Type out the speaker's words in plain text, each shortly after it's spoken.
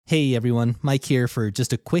Hey everyone, Mike here for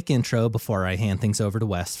just a quick intro before I hand things over to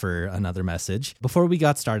Wes for another message. Before we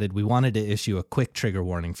got started, we wanted to issue a quick trigger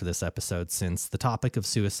warning for this episode since the topic of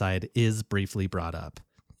suicide is briefly brought up.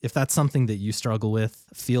 If that's something that you struggle with,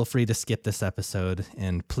 feel free to skip this episode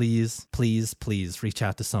and please reach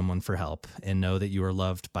out to someone for help and know that you are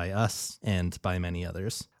loved by us and by many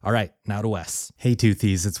others. All right, now to Wes. Hey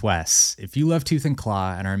Toothies, it's Wes. If you love Tooth and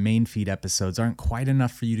Claw and our main feed episodes aren't quite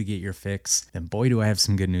enough for you to get your fix, then boy do I have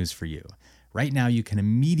some good news for you. Right now, you can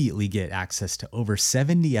immediately get access to over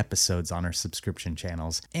 70 episodes on our subscription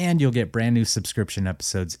channels, and you'll get brand new subscription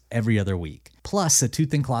episodes every other week. Plus, a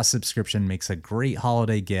Tooth and Claw subscription makes a great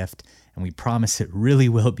holiday gift, and we promise it really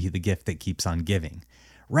will be the gift that keeps on giving.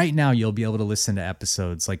 Right now, you'll be able to listen to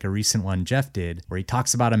episodes like a recent one Jeff did, where he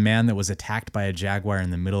talks about a man that was attacked by a jaguar in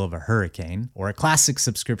the middle of a hurricane, or a classic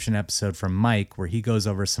subscription episode from Mike, where he goes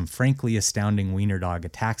over some frankly astounding wiener dog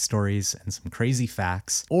attack stories and some crazy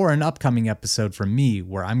facts, or an upcoming episode from me,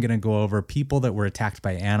 where I'm going to go over people that were attacked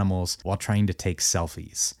by animals while trying to take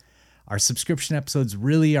selfies. Our subscription episodes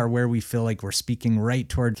really are where we feel like we're speaking right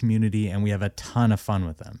to our community, and we have a ton of fun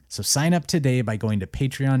with them. So sign up today by going to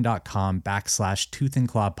patreon.com/Tooth and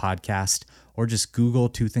Claw Podcast, or just Google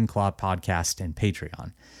Tooth and Claw Podcast and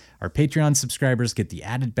Patreon. Our Patreon subscribers get the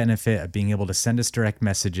added benefit of being able to send us direct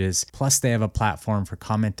messages, plus they have a platform for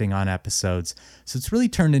commenting on episodes, so it's really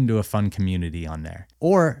turned into a fun community on there.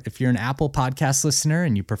 Or if you're an Apple Podcast listener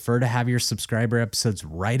and you prefer to have your subscriber episodes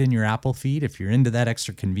right in your Apple feed, if you're into that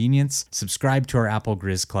extra convenience, subscribe to our Apple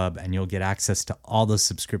Grizz Club and you'll get access to all those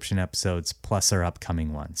subscription episodes plus our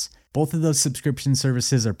upcoming ones. Both of those subscription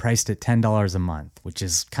services are priced at $10 a month, which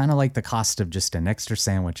is kind of like the cost of just an extra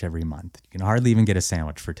sandwich every month. You can hardly even get a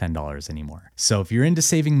sandwich for $10 anymore. So if you're into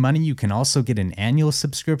saving money, you can also get an annual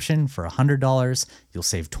subscription for $100. You'll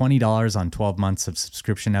save $20 on 12 months of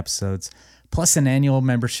subscription episodes. Plus, an annual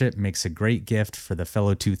membership makes a great gift for the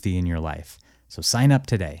fellow toothy in your life. So sign up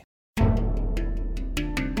today.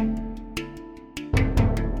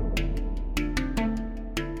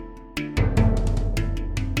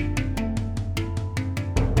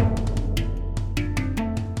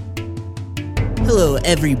 Hello,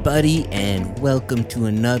 everybody, and welcome to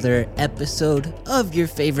another episode of your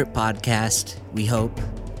favorite podcast, we hope,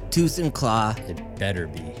 Tooth and Claw. It better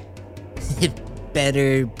be. It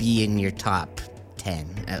better be in your top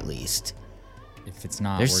 10, at least. If it's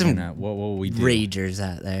not, There's we're some gonna, what will we do? Ragers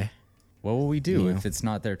out there. What will we do Yeah. if it's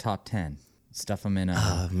not their top 10? Stuff them in a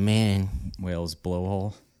Oh, man. whale's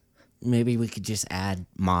blowhole? Maybe we could just add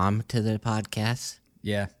Mom to the podcast.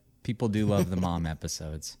 Yeah, people do love the mom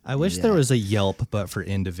episodes. I wish there was a Yelp, but for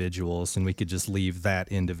individuals, and we could just leave that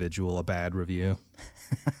individual a bad review.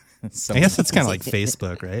 I guess it's kind of like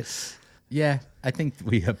Facebook, right? Yeah, I think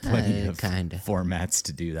we have plenty of kinda. formats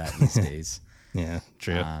to do that these days. Yeah,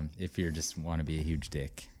 true. If you just want to be a huge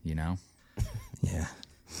dick, you know? Yeah.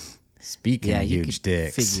 Speaking of you huge could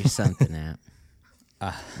dicks. figure something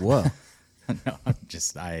out. Whoa. No,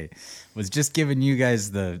 I was just giving you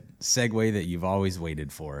guys the segue that you've always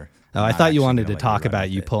waited for. Oh, I Not thought you actually wanted know to what talk you're about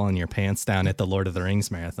running you with it. pulling your pants down at the Lord of the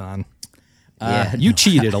Rings marathon. Yeah. You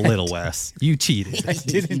cheated a little, Wes. You cheated. I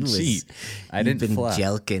didn't cheat. I didn't been fluff.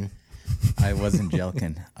 jelking. I wasn't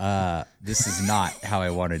jelking. This is not how I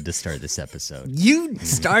wanted to start this episode. You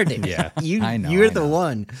started. Yeah. I know, You're I the know.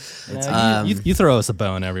 one. You throw us a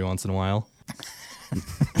bone every once in a while.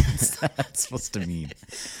 That's supposed to mean.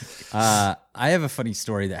 I have a funny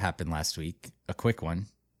story that happened last week. A quick one.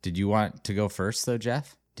 Did you want to go first, though,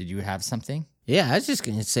 Jeff? Did you have something? Yeah, I was just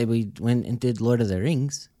going to say we went and did Lord of the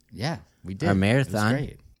Rings. Yeah, we did. Our It marathon. was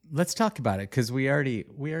great. Let's talk about it because we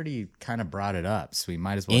already kind of brought it up, so we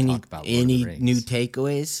might as well talk about Lord of Any the Rings. new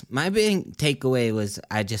takeaways? My big takeaway was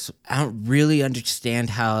I don't really understand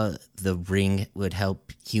how the ring would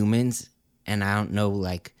help humans, and I don't know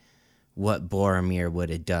like what Boromir would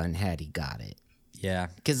have done had he got it. Yeah,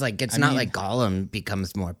 Because like it's I not mean- like Gollum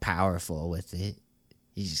becomes more powerful with it.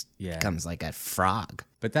 He just Yeah. becomes like a frog.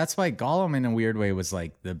 but that's why Gollum, in a weird way, was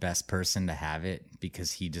like the best person to have it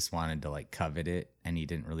because he just wanted to like covet it, and he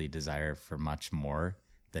didn't really desire for much more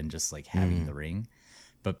than just like having the ring.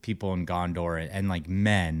 But people in Gondor and like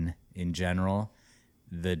men in general,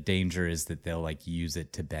 the danger is that they'll like use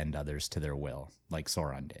it to bend others to their will, like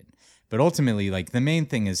Sauron did. But ultimately, like the main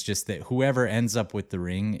thing is just that whoever ends up with the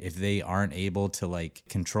ring, if they aren't able to like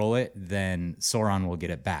control it, then Sauron will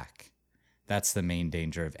get it back. That's the main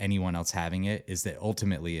danger of anyone else having it, is that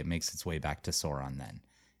ultimately it makes its way back to Sauron then,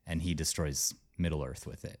 and he destroys Middle Earth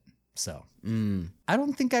with it. So I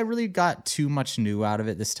don't think I really got too much new out of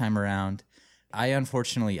it this time around. I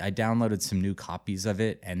downloaded some new copies of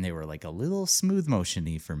it, and they were like a little smooth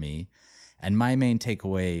motion-y for me. And my main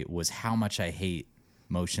takeaway was how much I hate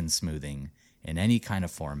motion smoothing in any kind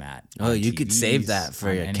of format. Oh, on you could save TVs, that for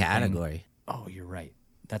on your anything. category. Oh, you're right.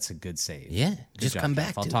 That's a good save. Yeah, Good just job, come Jeff.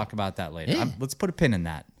 back I'll to talk about that later. Yeah. Let's put a pin in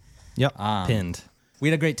that. Yep. Pinned. We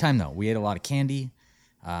had a great time, though. We ate a lot of candy.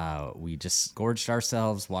 We just gorged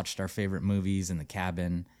ourselves, watched our favorite movies in the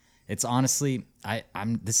cabin. It's honestly,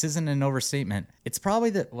 this isn't an overstatement. It's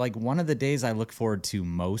probably one of the days I look forward to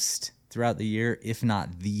most throughout the year, if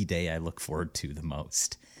not the day I look forward to the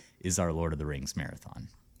most, is our Lord of the Rings marathon.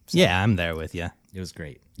 So Yeah, I'm there with you. it was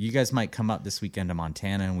great. You guys might come up this weekend to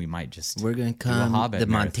Montana, and we might just We're going to do a come. Hobbit The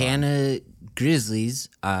marathon. Montana Grizzlies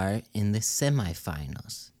are in the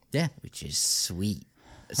semifinals, Yeah. which is sweet.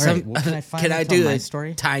 All right, what can I find Can I to tell do my a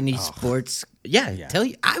story? tiny sports? Yeah, tell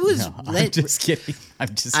you. I was. I'm just kidding.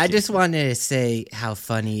 I just wanted to say how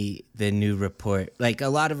funny the new report. Like, a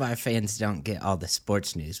lot of our fans don't get all the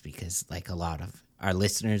sports news because, like, a lot of our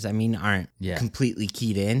listeners, aren't completely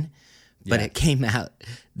keyed in. But it came out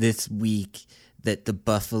this week that the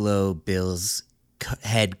Buffalo Bills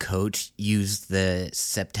head coach used the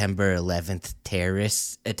September 11th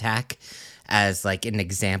terrorist attack as like an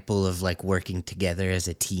example of like working together as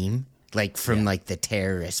a team, like from like the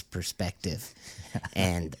terrorist perspective.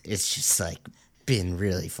 And it's just like been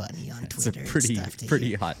really funny on Twitter. It's a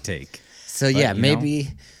pretty hot take. So But, yeah, you maybe know,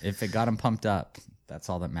 if it got them pumped up, that's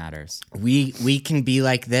all that matters. we can be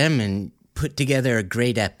like them and put together a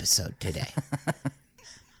great episode today.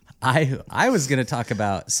 I was going to talk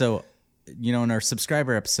about, so, you know, in our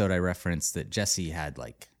subscriber episode, I referenced that Jessie had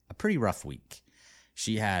like a pretty rough week.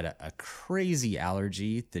 She had a crazy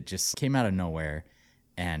allergy that just came out of nowhere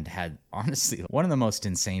and had honestly one of the most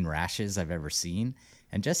insane rashes I've ever seen.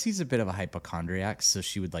 And Jessie's a bit of a hypochondriac, so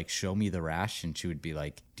she would like show me the rash and she would be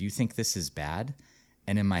like, "Do you think this is bad?"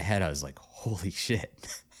 And in my head, I was like, "Holy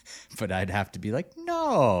shit." But I'd have to be like,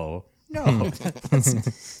 no, no,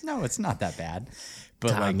 it's not that bad. But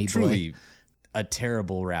Tommy like boy. truly a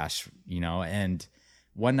terrible rash, you know? And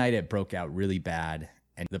one night it broke out really bad.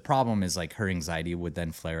 And the problem is like her anxiety would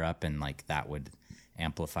then flare up and like that would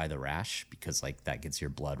amplify the rash because like that gets your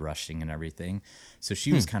blood rushing and everything. So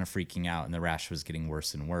she was kind of freaking out and the rash was getting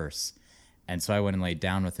worse and worse. And so I went and laid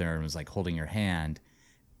down with her and was like holding her hand.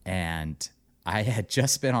 And I had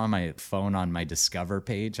just been on my phone on my Discover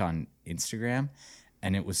page on Instagram,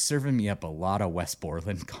 and it was serving me up a lot of Wes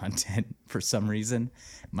Borland content for some reason.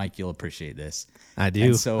 Mike, you'll appreciate this. I do.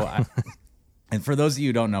 And so, and for those of you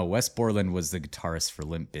who don't know, Wes Borland was the guitarist for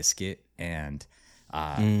Limp Bizkit, and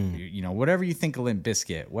you know, whatever you think of Limp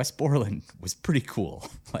Bizkit, Wes Borland was pretty cool.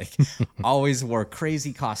 Like, always wore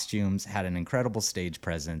crazy costumes, had an incredible stage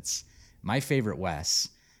presence. My favorite Wes.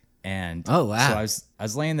 And Oh, wow. so I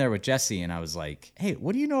was laying there with Jessie and I was like, "Hey,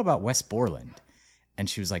 what do you know about Wes Borland?" And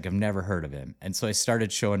she was like, "I've never heard of him." And so I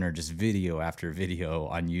started showing her just video after video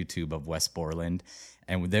on YouTube of Wes Borland.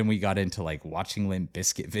 And then we got into like watching Limp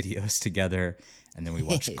Bizkit videos together. And then we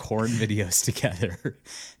watched Korn videos together.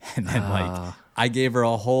 And then like I gave her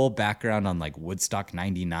a whole background on like Woodstock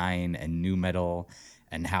 99 and nu metal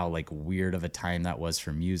and how like weird of a time that was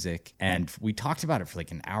for music. And we talked about it for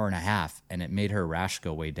like an hour and a half, and it made her rash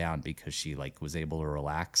go way down because she like was able to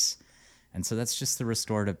relax. And so that's just the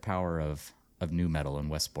restorative power of nu metal and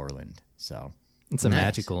Wes Borland. So It's a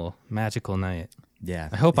magical night. yeah.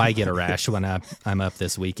 I hope I get a rash when I'm up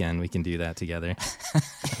this weekend. We can do that together.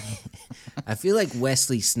 I feel like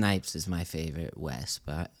Wesley Snipes is my favorite Wes,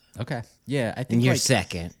 but Okay. Yeah. I think and you're like,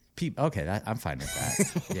 second. okay, I'm fine with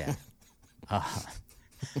that. Yeah.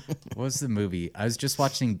 What was the movie? I was just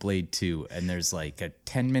watching Blade 2, and there's like a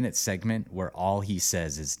 10-minute segment where all he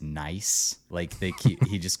says is nice. Like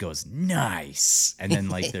he just goes nice, and then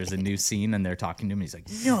like there's a new scene and they're talking to him. And he's like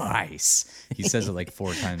nice. He says it like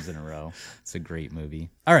 4 times in a row. It's a great movie.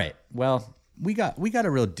 All right, well we got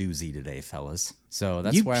a real doozy today, fellas. So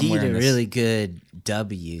that's You why I'm peed wearing a this. really good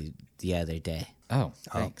W the other day. Oh,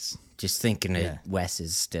 thanks. Just thinking Yeah. of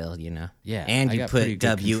Wes's still, you know. Yeah, And I you got pretty put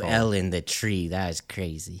good WL control. in the tree. That was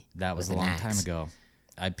crazy. That was a With an long time axe. ago.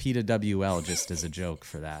 I peed a WL just as a joke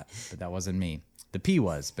for that, but that wasn't me. The P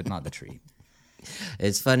was, but not the tree.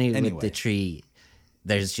 It's funny with Anyway. the tree.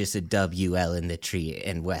 There's just a WL in the tree,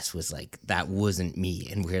 and Wes was like, "That wasn't me,"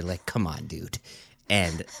 and we were like, "Come on, dude."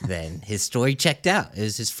 And then his story checked out. It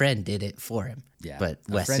was his friend did it for him. Yeah, but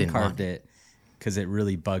a Wes friend didn't carved want it because it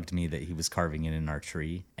really bugged me that he was carving it in our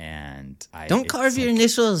tree, and Don't carve it's your like,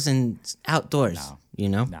 initials in outdoors. No. You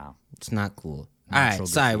know, No. it's not cool. All Natural right,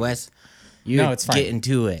 sorry, defeat. Wes. You're No, it's fine. getting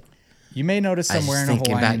to it. You may notice I I'm was wearing just a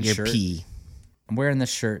thinking Hawaiian about your shirt. pee. I'm wearing this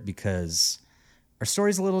shirt because our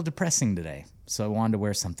story's a little depressing today. so I wanted to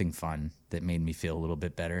wear something fun that made me feel a little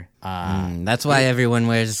bit better. That's why everyone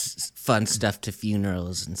wears fun stuff to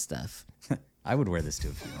funerals and stuff. I would wear this to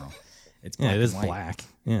a funeral. It's Yeah, black it is and white. black.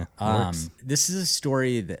 Yeah, works. This is a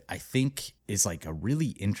story that I think is like a really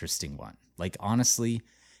interesting one. Like, honestly,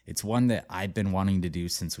 it's one that I've been wanting to do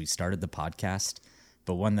since we started the podcast,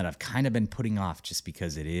 but one that I've kind of been putting off just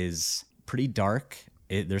because it is pretty dark.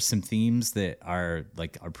 There's some themes that are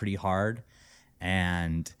pretty hard,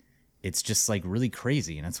 and it's just like really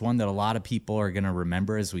crazy. And it's one that a lot of people are going to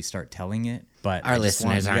remember as we start telling it. But Our I just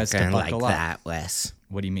want listeners you aren't guys to going to like buckle up. that, Wes.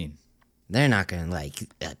 What do you mean? They're not going to like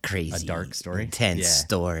a crazy, A dark story? intense Yeah.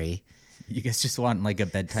 story. You guys just want like a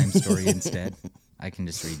bedtime story instead? I can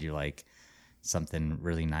just read you like something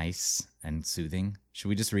really nice and soothing. Should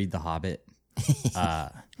we just read The Hobbit?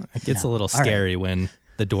 It gets a little scary when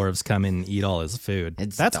the dwarves come in and eat all his food.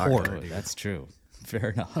 That's dark. horror. Oh, that's true.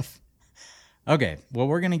 Fair enough. Okay, well,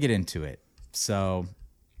 we're going to get into it. So,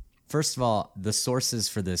 first of all, the sources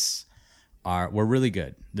for this were really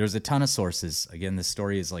good. There's a ton of sources. Again, this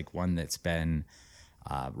story is like one that's been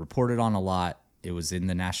reported on a lot. It was in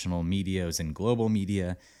the national media, it was in global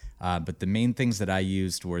media. But the main things that I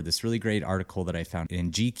used were this really great article that I found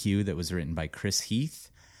in GQ that was written by Chris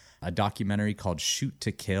Heath, a documentary called Shoot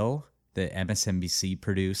to Kill that MSNBC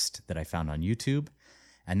produced that I found on YouTube,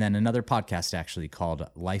 and then another podcast actually called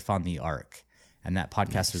Life on the Ark. And that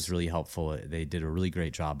podcast was really helpful. They did a really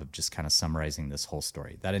great job of just kind of summarizing this whole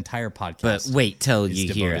story. That entire podcast. But wait till is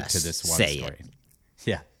you hear devoted us to this one say story. it.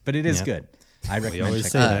 Yeah, but it is Yeah. good. I recommend always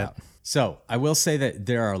checking say it that. out. So I will say that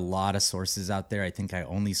there are a lot of sources out there. I think I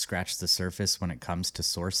only scratched the surface when it comes to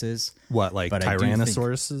sources. What, like But I do think-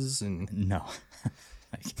 tyrannosauruses and No.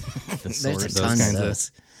 Like the There's sources. a ton of kinds of-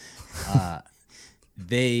 those.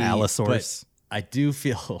 Allosaurus. But I do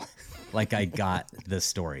feel like I got the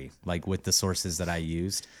story, like with the sources that I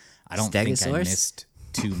used. I don't think I Stegosaurus? missed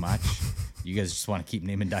too much. You guys just want to keep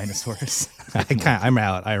naming dinosaurs? I'm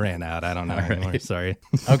out. I ran out. I don't know anymore. Sorry.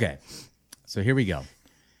 Okay, so here we go.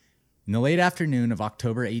 In the late afternoon of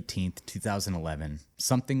October 18th, 2011,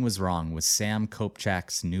 something was wrong with Sam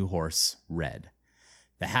Kopchak's new horse, Red.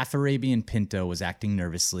 The half-Arabian Pinto was acting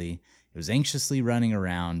nervously. It was anxiously running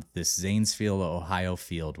around this Zanesville, Ohio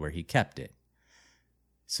field where he kept it.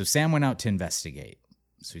 So Sam went out to investigate.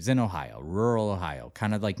 So he's in Ohio, rural Ohio,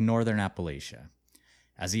 kind of like northern Appalachia.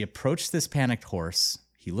 As he approached this panicked horse,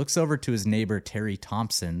 he looks over to his neighbor Terry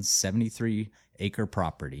Thompson's 73-acre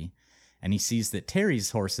property, and he sees that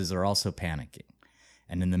Terry's horses are also panicking.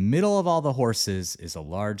 And in the middle of all the horses is a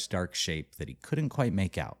large, dark shape that he couldn't quite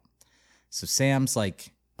make out. So Sam's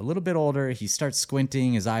like a little bit older. He starts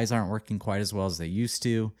squinting. His eyes aren't working quite as well as they used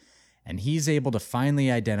to. And he's able to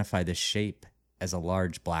finally identify this shape as a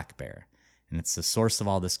large black bear. And it's the source of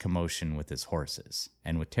all this commotion with his horses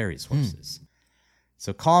and with Terry's horses.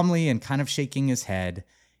 So calmly and kind of shaking his head,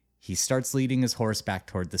 he starts leading his horse back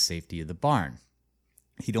toward the safety of the barn.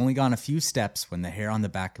 He'd only gone a few steps when the hair on the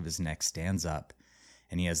back of his neck stands up,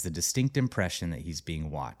 and he has the distinct impression that he's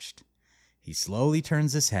being watched. He slowly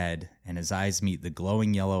turns his head, and his eyes meet the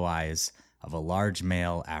glowing yellow eyes of a large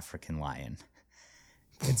male African lion.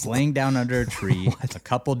 It's laying down under a tree a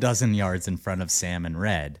couple dozen yards in front of Sam and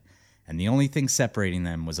Red, and the only thing separating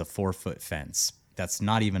them was a 4-foot fence. That's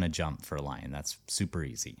not even a jump for a lion. That's super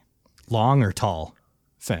easy. Long or tall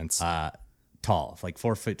fence? Tall, like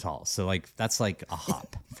 4 foot tall. So like that's like a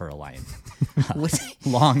hop for a lion. What?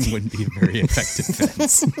 Long wouldn't be a very effective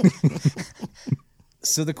fence.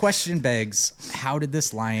 So the question begs, how did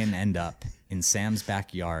this lion end up in Sam's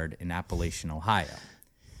backyard in Appalachian, Ohio?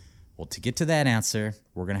 Well, to get to that answer,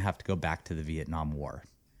 we're going to have to go back to the Vietnam War.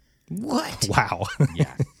 What? Wow.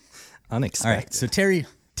 Yeah. Unexpected. All right. So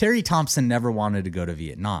Terry Thompson never wanted to go to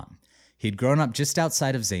Vietnam. He'd grown up just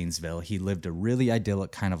outside of Zanesville. He lived a really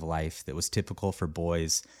idyllic kind of life that was typical for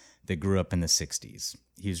boys that grew up in the 60s.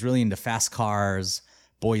 He was really into fast cars,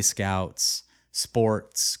 Boy Scouts,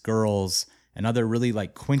 sports, girls, and other really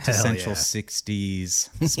like quintessential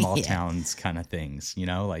 60s small Yeah. towns kind of things, you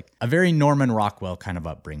know, like a very Norman Rockwell kind of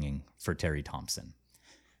upbringing for Terry Thompson.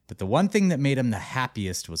 But the one thing that made him the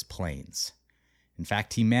happiest was planes. In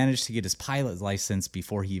fact, he managed to get his pilot's license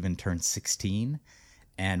before he even turned 16.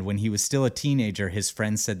 And when he was still a teenager, his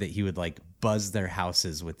friends said that he would like buzz their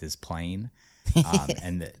houses with his plane.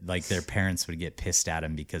 And that, like their parents would get pissed at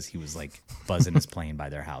him because he was like buzzing his plane by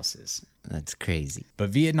their houses. That's crazy. But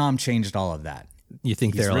Vietnam changed all of that. You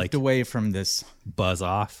think He's they're ripped like away from this. buzz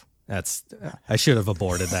off? I should have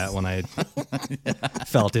aborted that when I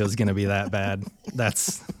felt it was going to be that bad.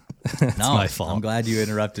 That's No, my fault. I'm glad you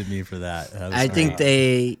interrupted me for that. That was I think great.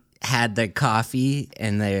 they had their coffee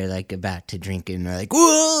and they're like about to drink it and they're like,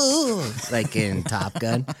 whoa, like in Top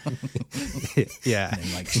Gun. Yeah.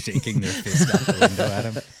 And like shaking their fist out the window at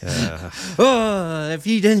him. Oh, if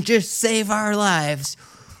you didn't just save our lives.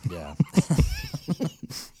 Yeah.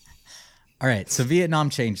 All right, so Vietnam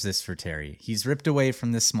changed this for Terry. He's ripped away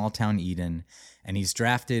from this small town Eden, and he's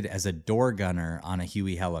drafted as a door gunner on a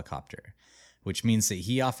Huey helicopter, which means that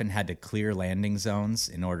he often had to clear landing zones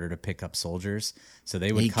in order to pick up soldiers. So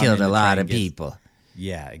they would He come killed in a to try lot and of people.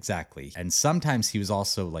 Yeah, exactly. And sometimes he was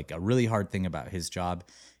also like a really hard thing about his job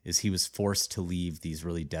is he was forced to leave these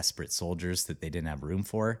really desperate soldiers that they didn't have room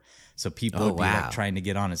for. So people would be like trying to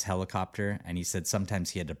get on his helicopter. And he said sometimes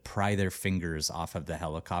he had to pry their fingers off of the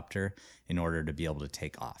helicopter in order to be able to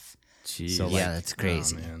take off. Jeez. So, Yeah, that's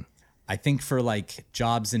crazy. Oh, man. I think for like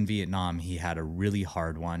jobs in Vietnam, he had a really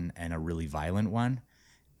hard one and a really violent one.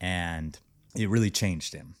 And it really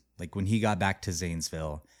changed him. Like when he got back to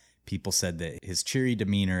Zanesville, people said that his cheery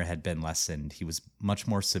demeanor had been lessened. He was much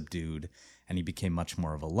more subdued and he became much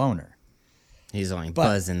more of a loner. He's only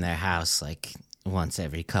buzzing their house like once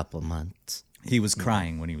every couple months. He was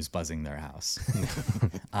crying when he was buzzing their house.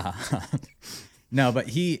 No, but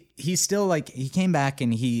he still like, he came back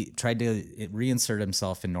and he tried to reinsert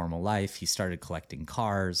himself in normal life. He started collecting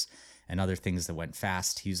cars and other things that went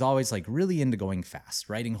fast. He was always like really into going fast,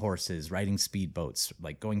 riding horses, riding speedboats,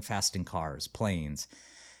 like going fast in cars, planes.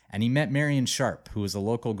 And he met Marion Sharp, who was a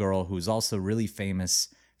local girl who was also really famous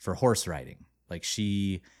for horse riding. Like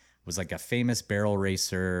she was like a famous barrel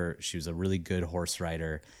racer. She was a really good horse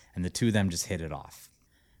rider. And the two of them just hit it off.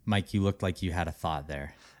 Mike, you looked like you had a thought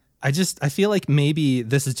there. I feel like maybe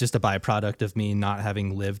this is just a byproduct of me not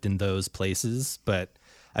having lived in those places, but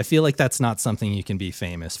I feel like that's not something you can be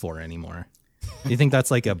famous for anymore. You think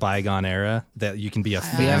that's like a bygone era that you can be a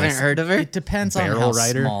famous We haven't heard of her? It depends on barrel how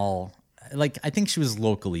rider? small. Like, I think she was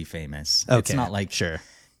locally famous. Okay, It's not like sure.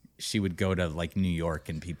 she would go to like New York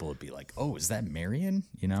and people would be like, "Oh, is that Marion?"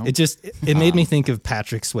 You know? It made me think of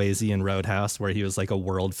Patrick Swayze in Roadhouse, where he was like a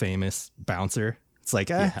world famous bouncer. It's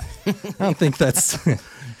like, I don't think that's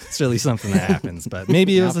it's really something that happens, but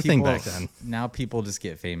maybe it was a thing back then. Now people just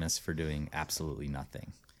get famous for doing absolutely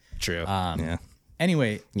nothing. True. Yeah.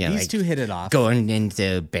 Anyway, these like two hit it off. Going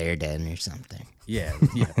into Bear Den or something. Yeah,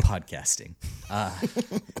 podcasting.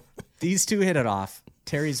 These two hit it off.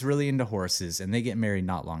 Terry's really into horses, and they get married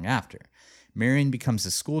not long after. Marion becomes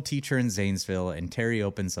a school teacher in Zanesville, and Terry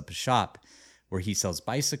opens up a shop where he sells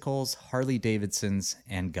bicycles, Harley Davidsons,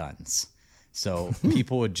 and guns. So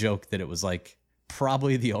people would joke that it was like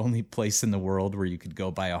probably the only place in the world where you could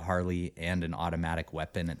go buy a Harley and an automatic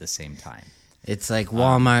weapon at the same time. It's like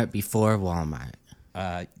Walmart before Walmart.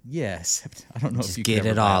 Yes. I don't know if Just you get could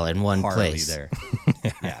ever it buy all a in one Harley place. there.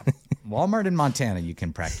 Yeah. Walmart in Montana, you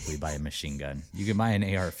can practically buy a machine gun. You can buy an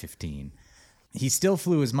AR-15. He still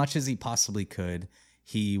flew as much as he possibly could.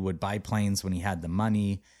 He would buy planes when he had the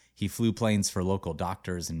money. He flew planes for local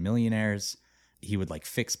doctors and millionaires. He would like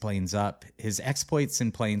fix planes up. His exploits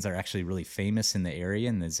in planes are actually really famous in the area,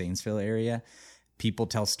 in the Zanesville area. People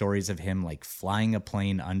tell stories of him like flying a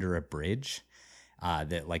plane under a bridge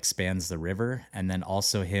that like spans the river, and then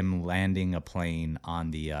also him landing a plane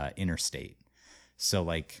on the interstate. So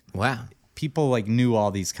like, Wow. people like knew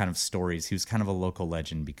all these kind of stories. He was kind of a local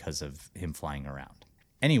legend because of him flying around.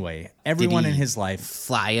 Anyway, everyone in his life,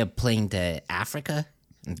 Fly a plane to Africa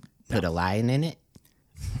and put a lion in it?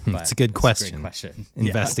 but It's a good that's question. great question.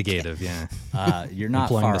 Investigative, yeah. You're not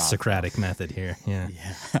Employing far the off. Socratic method here. Yeah.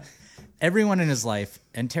 Everyone in his life,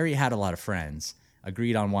 and Terry had a lot of friends,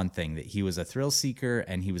 agreed on one thing, that he was a thrill seeker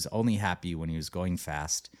and he was only happy when he was going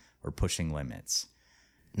fast or pushing limits.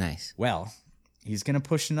 Nice. Well, he's going to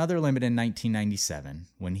push another limit in 1997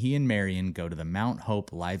 when he and Marion go to the Mount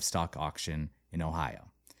Hope livestock auction in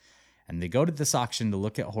Ohio. And they go to this auction to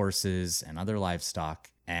look at horses and other livestock,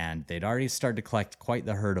 and they'd already started to collect quite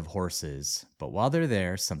the herd of horses. But while they're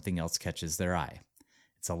there, something else catches their eye.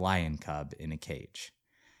 It's a lion cub in a cage.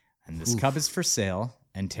 And this cub is for sale,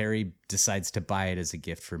 and Terry decides to buy it as a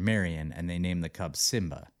gift for Marion, and they name the cub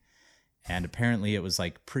Simba. And apparently it was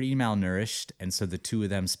like pretty malnourished, and so the two of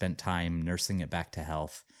them spent time nursing it back to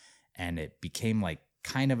health, and it became like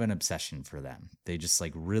kind of an obsession for them. They just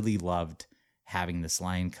like really loved having this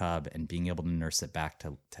lion cub and being able to nurse it back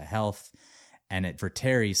to health. And for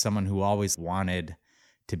Terry, someone who always wanted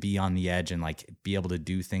to be on the edge and like be able to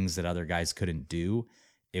do things that other guys couldn't do,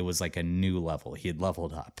 it was like a new level. He had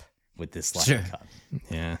leveled up with this lion cub.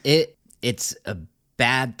 Yeah. It's a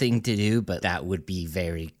bad thing to do, but that would be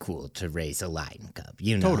very cool to raise a lion cub.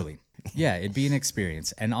 You know, Totally. Yeah, it'd be an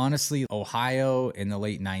experience. And honestly, Ohio in the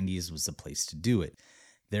late 90s was the place to do it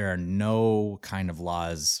There are no kind of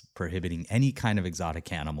laws prohibiting any kind of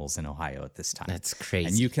exotic animals in Ohio at this time. That's crazy.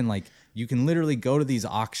 And you can literally go to these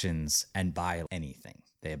auctions and buy anything.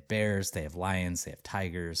 They have bears, they have lions, they have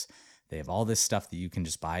tigers, they have all this stuff that you can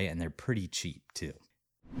just buy, and they're pretty cheap too.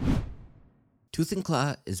 Tooth and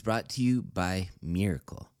Claw is brought to you by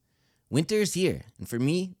Miracle. Winter is here, and for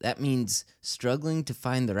me, that means struggling to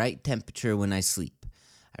find the right temperature when I sleep.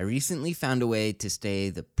 I recently found a way to stay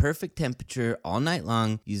the perfect temperature all night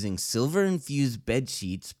long using silver-infused bed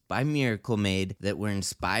sheets by Miracle Made that were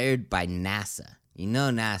inspired by NASA. You know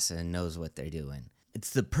NASA knows what they're doing.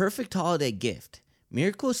 It's the perfect holiday gift.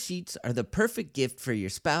 Miracle sheets are the perfect gift for your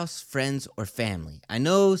spouse, friends, or family. I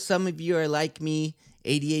know some of you are like me,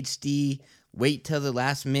 ADHD, wait till the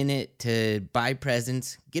last minute to buy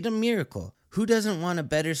presents. Get a Miracle. Who doesn't want a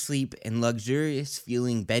better sleep and luxurious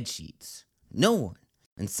feeling bed sheets? No one.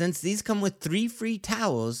 And since these come with 3 free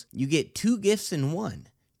towels, you get 2 gifts in one,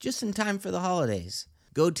 just in time for the holidays.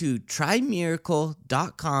 Go to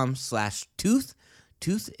trymiracle.com/tooth.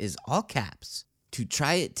 Tooth is all caps. To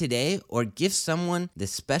try it today or gift someone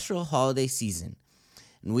this special holiday season.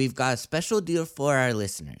 And we've got a special deal for our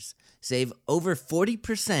listeners. Save over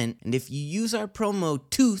 40%, and if you use our promo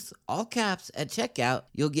TOOTH, all caps, at checkout,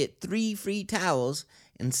 you'll get 3 free towels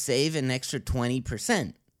and save an extra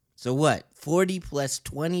 20%. So what, 40 plus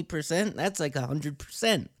 20%? That's like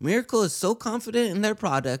 100%. Miracle is so confident in their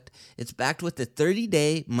product, it's backed with a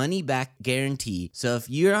 30-day money-back guarantee. So if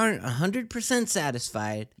you aren't 100%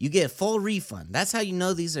 satisfied, you get a full refund. That's how you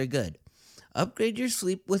know these are good. Upgrade your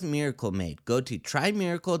sleep with Miracle Made. Go to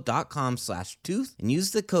trymiracle.com/tooth and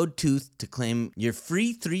use the code TOOTH to claim your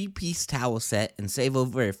free 3-piece towel set and save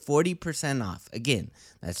over 40% off. Again,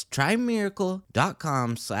 that's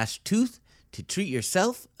trymiracle.com/tooth to treat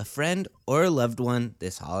yourself, a friend, or a loved one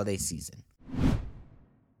this holiday season.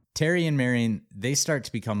 Terry and Marion, they start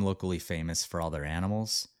to become locally famous for all their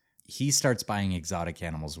animals. He starts buying exotic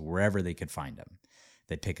animals wherever they could find them.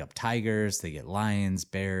 They pick up tigers, they get lions,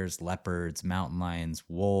 bears, leopards, mountain lions,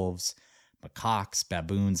 wolves, macaques,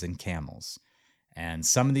 baboons, and camels. And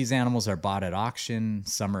some of these animals are bought at auction,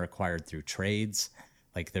 some are acquired through trades.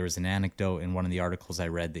 Like there was an anecdote in one of the articles I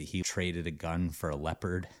read that he traded a gun for a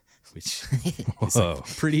leopard, which is like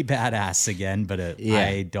pretty badass again, but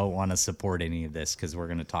I don't want to support any of this because we're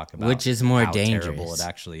going to talk about which is more how dangerous. Terrible it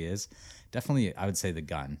actually is. Definitely, I would say the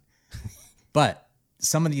gun. But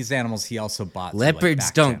some of these animals he also bought. Leopards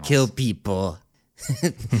don't kill people.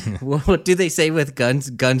 What do they say with guns?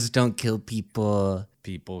 Guns don't kill people.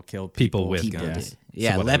 People kill People with People guns. do.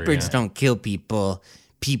 Yeah, So whatever, leopards yeah. don't kill people.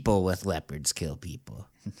 People with leopards kill people.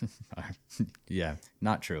 Yeah,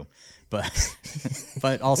 not true,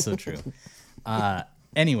 but also true.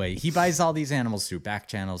 Anyway, he buys all these animals through back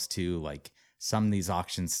channels too. Like some of these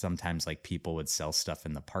auctions, sometimes like people would sell stuff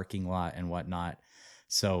in the parking lot and whatnot.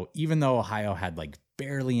 So even though Ohio had like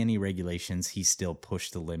barely any regulations, he still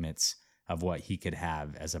pushed the limits of what he could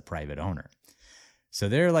have as a private owner. So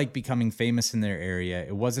they're like becoming famous in their area.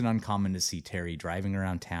 It wasn't uncommon to see Terry driving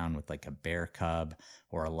around town with like a bear cub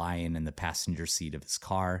or a lion in the passenger seat of his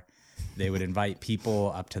car. They would invite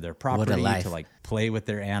people up to their property to like play with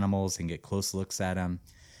their animals and get close looks at them.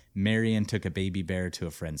 Marion took a baby bear to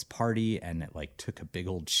a friend's party and it like took a big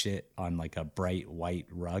old shit on like a bright white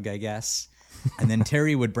rug, I guess. And then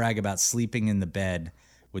Terry would brag about sleeping in the bed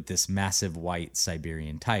with this massive white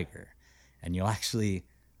Siberian tiger. And you'll actually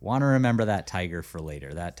want to remember that tiger for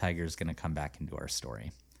later. That tiger is going to come back into our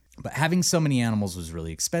story. But having so many animals was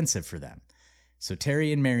really expensive for them. So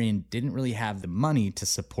Terry and Marion didn't really have the money to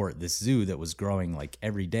support this zoo that was growing like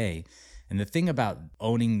every day. And the thing about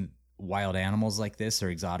owning wild animals like this or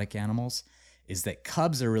exotic animals is that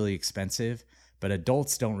cubs are really expensive, but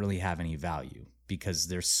adults don't really have any value because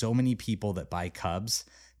there's so many people that buy cubs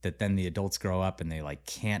that then the adults grow up and they like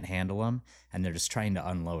can't handle them and they're just trying to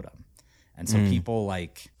unload them. And so people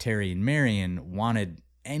like Terry and Marion wanted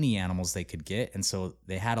any animals they could get. And so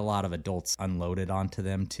they had a lot of adults unloaded onto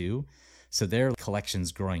them too. So their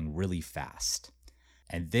collection's growing really fast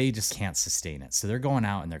and they just can't sustain it. So they're going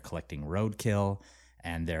out and they're collecting roadkill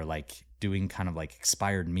and they're like doing kind of like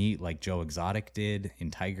expired meat like Joe Exotic did in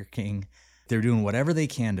Tiger King. They're doing whatever they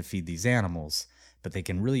can to feed these animals, but they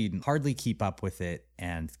can really hardly keep up with it,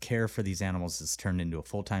 and care for these animals has turned into a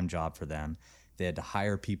full-time job for them. They had to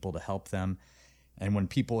hire people to help them. And when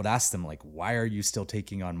people would ask them, like, why are you still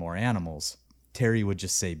taking on more animals? Terry would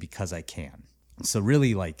just say, because I can. So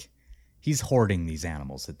really, like, he's hoarding these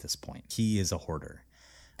animals at this point. He is a hoarder.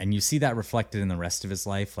 And you see that reflected in the rest of his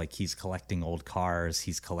life. Like, he's collecting old cars.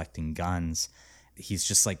 He's collecting guns. He's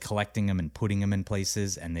just, like, collecting them and putting them in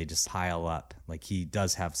places, and they just pile up. Like, he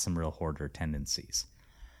does have some real hoarder tendencies.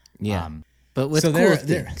 Yeah. But with so cool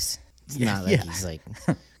they're- things. It's not like yeah. he's like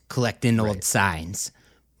collecting old signs.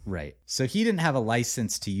 Right. So he didn't have a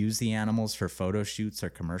license to use the animals for photo shoots or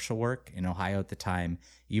commercial work in Ohio at the time.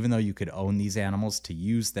 Even though you could own these animals, to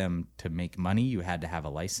use them to make money, you had to have a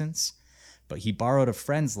license. But he borrowed a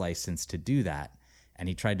friend's license to do that, and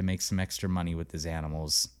he tried to make some extra money with his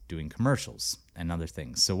animals doing commercials and other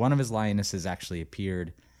things. So one of his lionesses actually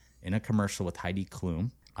appeared in a commercial with Heidi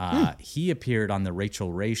Klum. He appeared on the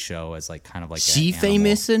Rachel Ray show as like kind of like She an animal.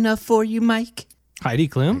 famous enough for you, Mike? Heidi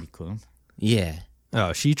Klum? Heidi Klum. Yeah.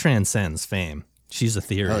 Oh, she transcends fame. She's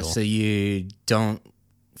ethereal. Oh, so you don't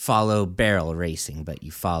follow barrel racing, but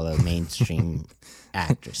you follow mainstream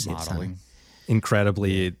actresses. Modeling.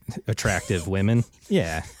 Incredibly attractive women.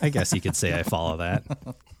 Yeah, I guess you could say I follow that.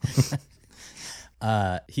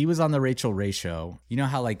 He was on the Rachel Ray show. You know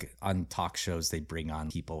how like on talk shows they bring on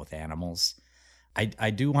people with animals?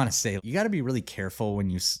 I do want to say you got to be really careful when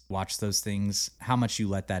you watch those things, how much you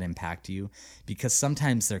let that impact you, because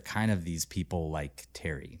sometimes they're kind of these people like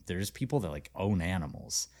Terry. There's people that like own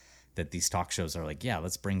animals that these talk shows are like, yeah,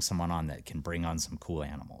 let's bring someone on that can bring on some cool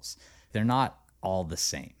animals. They're not all the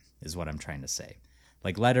same is what I'm trying to say.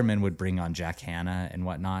 Like Letterman would bring on Jack Hanna and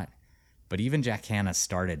whatnot. But even Jack Hanna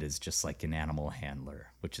started as just like an animal handler,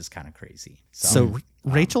 which is kind of crazy. So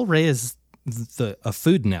Rachel Ray is a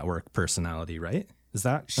Food Network personality, right? Is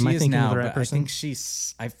that, am I thinking of the right person?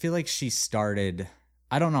 I feel like she started,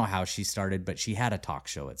 I don't know how she started, but she had a talk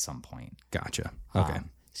show at some point. Gotcha. Okay.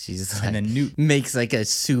 She's like, And then Newt, makes like a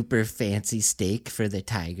super fancy steak for the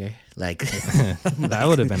tiger. Like, That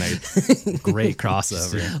would have been a great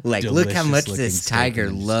crossover. like look how much Delicious-looking this tiger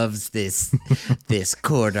steak. loves this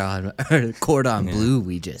cordon bleu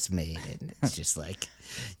we just made. And it's just like,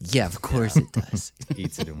 yeah, of course it does.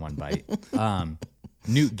 eats it in one bite.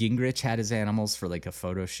 Newt Gingrich had his animals for like a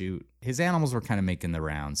photo shoot. His animals were kind of making the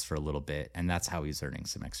rounds for a little bit, and that's how he's earning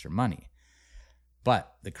some extra money.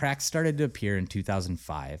 But the cracks started to appear in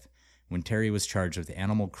 2005 when Terry was charged with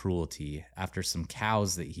animal cruelty after some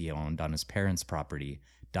cows that he owned on his parents' property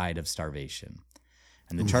died of starvation.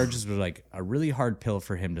 And the charges were like a really hard pill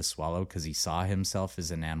for him to swallow because he saw himself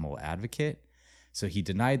as an animal advocate. So he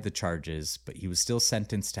denied the charges, but he was still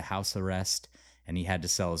sentenced to house arrest, and he had to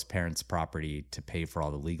sell his parents' property to pay for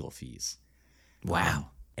all the legal fees. Wow.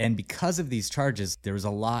 And because of these charges, there was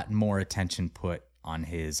a lot more attention put on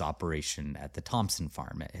his operation at the Thompson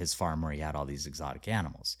farm, at his farm where he had all these exotic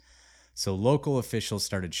animals. So local officials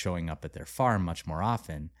started showing up at their farm much more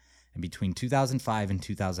often. And between 2005 and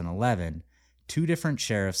 2011, 2 different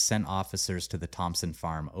sheriffs sent officers to the Thompson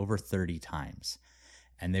farm over 30 times.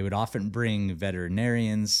 And they would often bring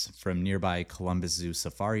veterinarians from nearby Columbus Zoo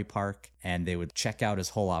Safari Park, and they would check out his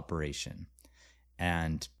whole operation.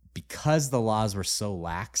 And because the laws were so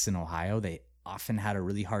lax in Ohio, they often had a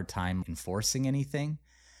really hard time enforcing anything.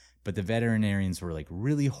 But the veterinarians were like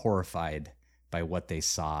really horrified by what they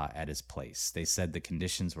saw at his place. They said the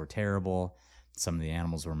conditions were terrible. Some of the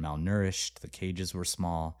animals were malnourished. The cages were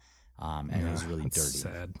small. And it was really dirty.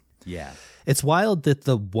 Sad. Yeah. It's wild that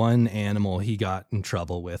the one animal he got in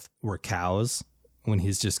trouble with were cows, when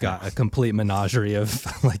he's just got a complete menagerie of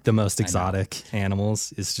like the most exotic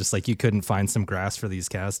animals. It's just like you couldn't find some grass for these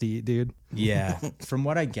cows to eat, dude. Yeah. From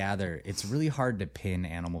what I gather, it's really hard to pin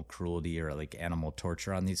animal cruelty or like animal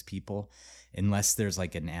torture on these people unless there's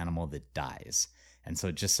like an animal that dies. And so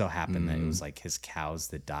it just so happened that it was like his cows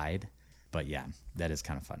that died. But yeah, that is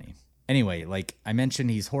kind of funny. Anyway, like I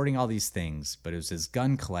mentioned, he's hoarding all these things, but it was his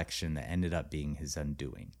gun collection that ended up being his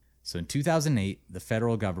undoing. So in 2008, the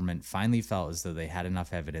federal government finally felt as though they had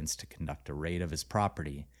enough evidence to conduct a raid of his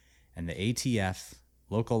property, and the ATF,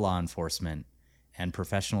 local law enforcement, and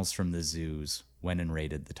professionals from the zoos went and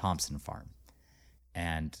raided the Thompson farm.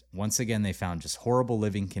 And once again, they found just horrible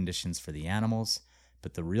living conditions for the animals,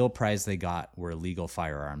 but the real prize they got were illegal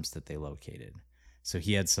firearms that they located. So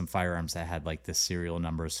he had some firearms that had like the serial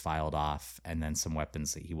numbers filed off, and then some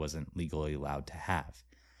weapons that he wasn't legally allowed to have.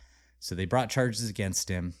 So they brought charges against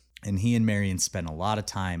him, and he and Marion spent a lot of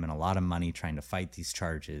time and a lot of money trying to fight these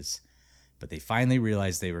charges. But they finally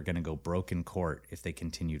realized they were going to go broke in court if they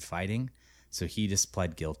continued fighting. So he just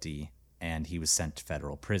pled guilty, and he was sent to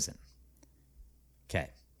federal prison.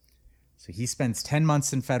 Okay. So he spends 10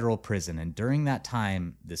 months in federal prison, and during that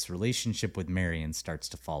time, this relationship with Marion starts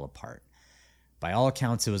to fall apart. By all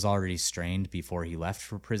accounts, it was already strained before he left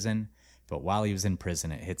for prison, but while he was in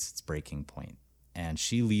prison, it hits its breaking point, and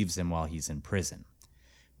she leaves him while he's in prison.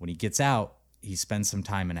 When he gets out, he spends some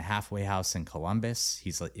time in a halfway house in Columbus.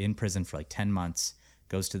 He's in prison for like 10 months,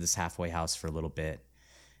 goes to this halfway house for a little bit,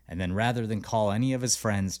 And then rather than call any of his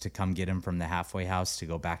friends to come get him from the halfway house to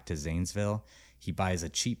go back to Zanesville, he buys a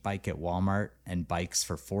cheap bike at Walmart and bikes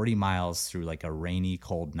for 40 miles through like a rainy,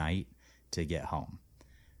 cold night to get home.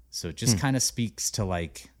 So it just kind of speaks to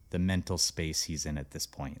like the mental space he's in at this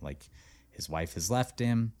point. Like his wife has left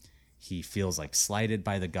him. He feels like slighted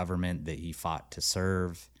by the government that he fought to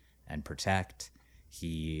serve and protect.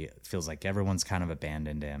 He feels like everyone's kind of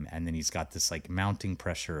abandoned him. And then he's got this like mounting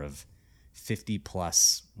pressure of 50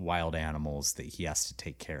 plus wild animals that he has to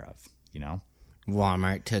take care of, you know?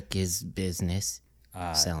 Walmart took his business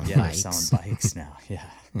selling They're bikes. selling bikes now. Yeah.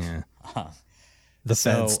 Yeah. The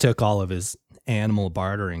feds took all of his animal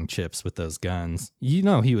bartering chips with those guns. You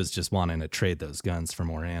know, he was just wanting to trade those guns for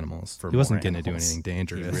more animals. He wasn't going to do anything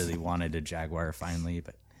dangerous. He really wanted a Jaguar finally,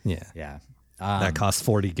 but yeah. yeah. That cost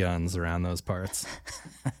 40 guns around those parts.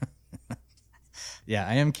 Yeah,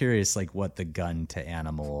 I am curious like what the gun to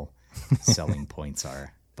animal selling points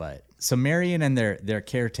are. But so Marion and their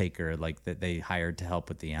caretaker, like that they hired to help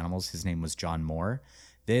with the animals, his name was John Moore.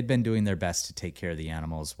 They had been doing their best to take care of the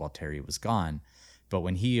animals while Terry was gone. But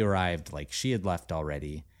when he arrived, like she had left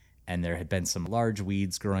already, and there had been some large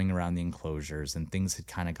weeds growing around the enclosures, and things had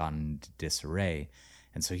kind of gotten into disarray.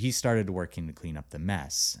 And so he started working to clean up the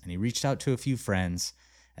mess. And he reached out to a few friends,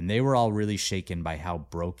 and they were all really shaken by how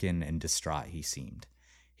broken and distraught he seemed.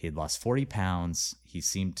 He had lost 40 pounds. He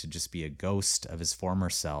seemed to just be a ghost of his former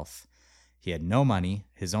self. He had no money.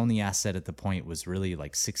 His only asset at the point was really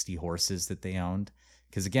like 60 horses that they owned.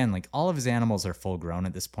 Because again, like all of his animals are full grown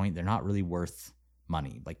at this point. They're not really worth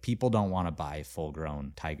money. Like people don't want to buy full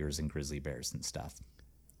grown tigers and grizzly bears and stuff.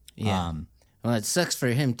 Yeah. Well, it sucks for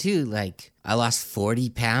him too. Like I lost 40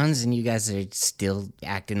 pounds and you guys are still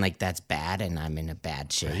acting like that's bad and I'm in a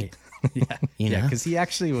bad shape. Right. Yeah. Because he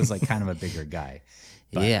actually was like kind of a bigger guy.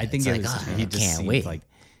 But Yeah, I think it's it like, was, oh, he I just can't seemed wait. like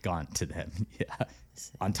gaunt to them. Yeah.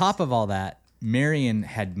 On top of all that, Marion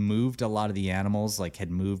had moved a lot of the animals, like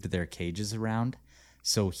had moved their cages around.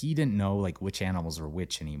 So he didn't know like which animals were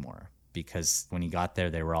which anymore because when he got there,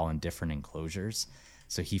 they were all in different enclosures.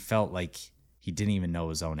 So he felt like he didn't even know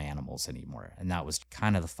his own animals anymore. And that was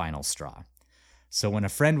kind of the final straw. So when a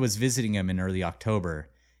friend was visiting him in early October,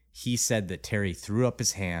 he said that Terry threw up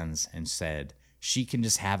his hands and said, "She can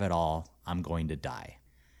just have it all. I'm going to die."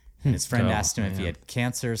 And his friend asked him if he had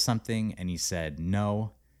cancer or something, and he said,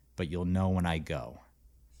 "No, but you'll know when I go."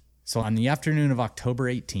 So on the afternoon of October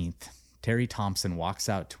 18th, Terry Thompson walks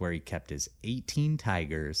out to where he kept his 18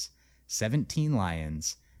 tigers, 17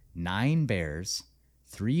 lions, 9 bears,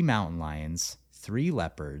 3 mountain lions, 3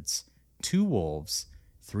 leopards, 2 wolves,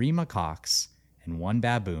 3 macaques, and 1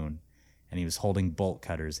 baboon, and he was holding bolt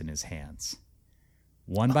cutters in his hands.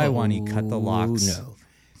 One by one, he cut the locks. No.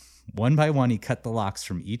 One by one, he cut the locks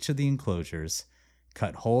from each of the enclosures,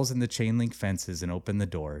 cut holes in the chain link fences, and opened the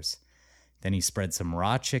doors. Then he spread some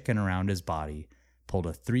raw chicken around his body, pulled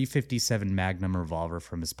a .357 Magnum revolver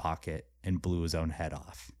from his pocket, and blew his own head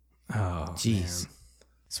off. Oh, Jeez.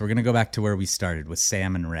 So we're going to go back to where we started with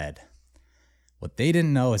Sam and Red. What they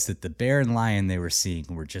didn't know is that the bear and lion they were seeing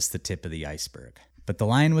were just the tip of the iceberg. But the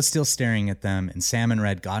lion was still staring at them, and Sam and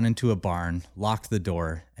Red got into a barn, locked the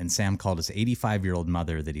door, and Sam called his 85-year-old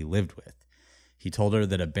mother that he lived with. He told her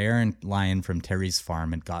that a bear and lion from Terry's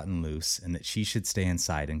farm had gotten loose and that she should stay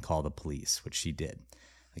inside and call the police, which she did.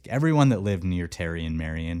 Like everyone that lived near Terry and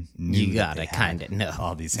Marion knew You that gotta they had kind of know.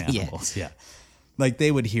 all these animals. Yeah. Like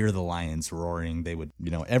they would hear the lions roaring. They would,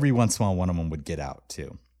 every once in a while one of them would get out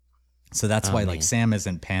too. So that's why like Sam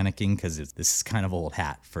isn't panicking because this is kind of old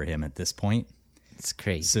hat for him at this point. It's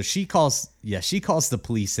crazy. So she calls the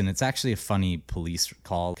police, and it's actually a funny police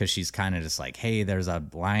call because she's kind of just like, "Hey, there's a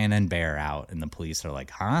lion and bear out," and the police are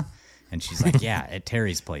like, "Huh?" And she's like, "Yeah, at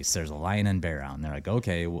Terry's place, there's a lion and bear out," and they're like,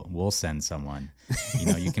 "Okay, we'll send someone."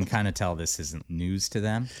 You can kind of tell this isn't news to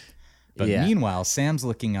them. But meanwhile, Sam's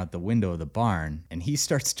looking out the window of the barn, and he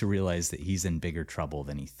starts to realize that he's in bigger trouble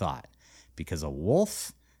than he thought because a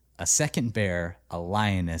wolf, a second bear, a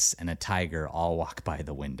lioness, and a tiger all walk by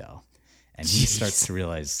the window. And he starts to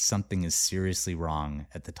realize something is seriously wrong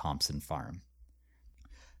at the Thompson farm.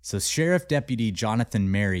 So Sheriff Deputy Jonathan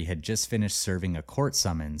Mary had just finished serving a court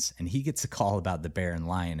summons, and he gets a call about the bear and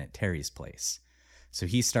lion at Terry's place. So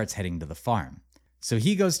he starts heading to the farm. So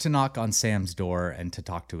he goes to knock on Sam's door and to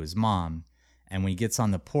talk to his mom. And when he gets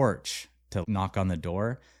on the porch to knock on the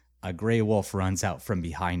door, a gray wolf runs out from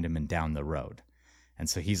behind him and down the road. And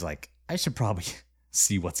so he's like, I should probably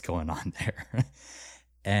see what's going on there.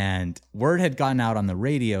 And word had gotten out on the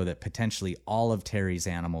radio that potentially all of Terry's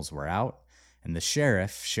animals were out. And the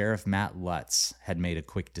Sheriff Matt Lutz, had made a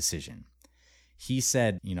quick decision. He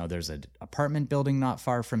said, there's an apartment building not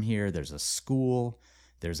far from here. There's a school.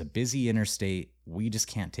 There's a busy interstate. We just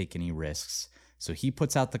can't take any risks. So he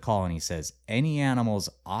puts out the call and he says, any animals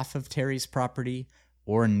off of Terry's property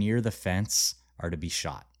or near the fence are to be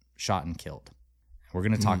shot and killed. We're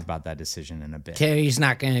going to talk about that decision in a bit. Terry's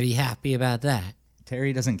not going to be happy about that.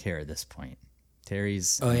 Terry doesn't care at this point.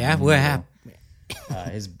 Terry's... Oh, yeah? We're happy.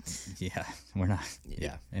 We're not...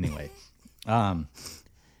 Yeah, anyway.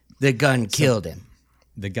 The gun killed him.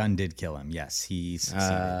 The gun did kill him, yes. He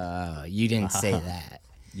succeeded. You didn't say that.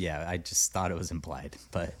 Yeah, I just thought it was implied,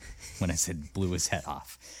 but when I said blew his head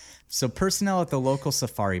off. So personnel at the local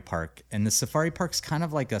safari park, and the safari park's kind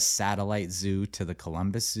of like a satellite zoo to the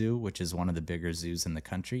Columbus Zoo, which is one of the bigger zoos in the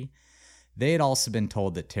country. They had also been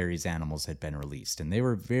told that Terry's animals had been released, and they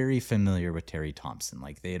were very familiar with Terry Thompson.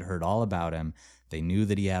 Like, they had heard all about him. They knew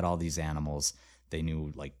that he had all these animals. They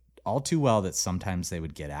knew, like, all too well that sometimes they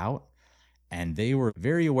would get out, and they were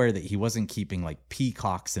very aware that he wasn't keeping, like,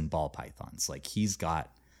 peacocks and ball pythons. Like, he's got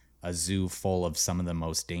a zoo full of some of the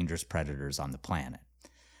most dangerous predators on the planet.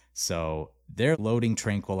 So they're loading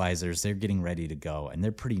tranquilizers, they're getting ready to go, and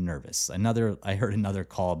they're pretty nervous. I heard another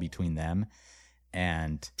call between them,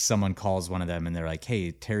 and someone calls one of them, and they're like,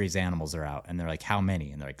 hey, Terry's animals are out. And they're like, how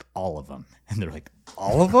many? And they're like, all of them. And they're like,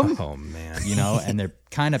 all of them? Oh, man. You know, and they're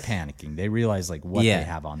kind of panicking. They realize, like, what they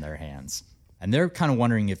have on their hands. And they're kind of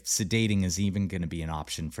wondering if sedating is even going to be an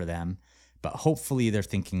option for them. But hopefully they're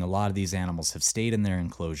thinking a lot of these animals have stayed in their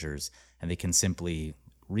enclosures, and they can simply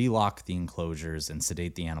relock the enclosures and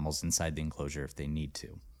sedate the animals inside the enclosure if they need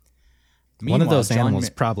to. One of those animals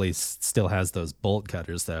probably still has those bolt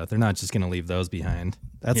cutters, though. They're not just going to leave those behind.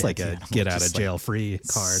 That's like a get-out-of-jail-free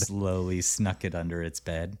card. Slowly snuck it under its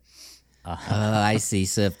bed. I see.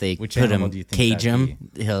 So if they cage him,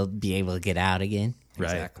 he'll be able to get out again. Right.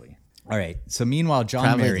 Exactly. All right. So meanwhile, John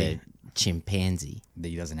Probably Mary... the chimpanzee.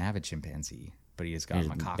 He doesn't have a chimpanzee, but he has got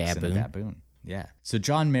macaques and a baboon. Yeah. So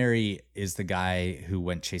John Mary is the guy who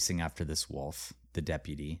went chasing after this wolf, the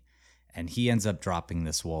deputy, and he ends up dropping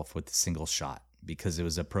this wolf with a single shot because it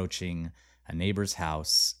was approaching a neighbor's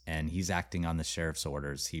house, and he's acting on the sheriff's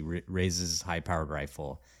orders. He raises his high-powered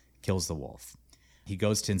rifle, kills the wolf. He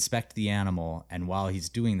goes to inspect the animal, and while he's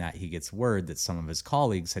doing that, he gets word that some of his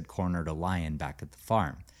colleagues had cornered a lion back at the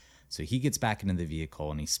farm. So he gets back into the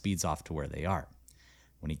vehicle, and he speeds off to where they are.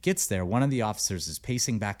 When he gets there, one of the officers is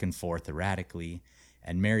pacing back and forth erratically,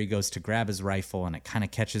 and Mary goes to grab his rifle, and it kind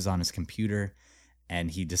of catches on his computer,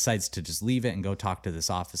 and he decides to just leave it and go talk to this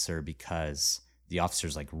officer because the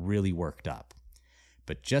officer's like really worked up.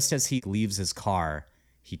 But just as he leaves his car,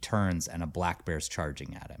 he turns and a black bear's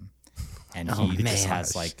charging at him. And he just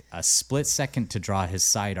has like a split second to draw his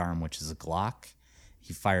sidearm, which is a Glock.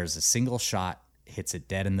 He fires a single shot, hits it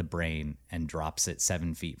dead in the brain, and drops it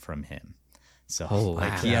 7 feet from him. So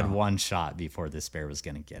he had one shot before this bear was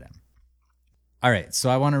going to get him. All right, so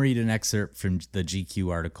I want to read an excerpt from the GQ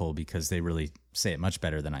article because they really say it much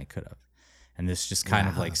better than I could have. And this just kind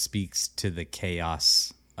of like speaks to the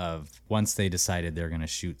chaos of once they decided they're going to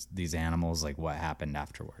shoot these animals, like what happened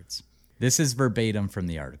afterwards. This is verbatim from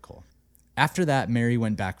the article. After that, Mary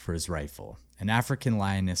went back for his rifle. An African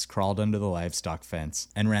lioness crawled under the livestock fence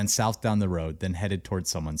and ran south down the road, then headed toward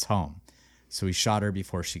someone's home. So he shot her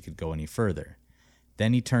before she could go any further.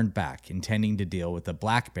 Then he turned back, intending to deal with a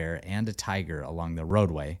black bear and a tiger along the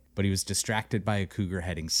roadway, but he was distracted by a cougar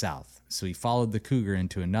heading south. So he followed the cougar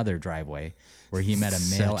into another driveway where he met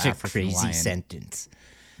a male African lion. Such a crazy sentence.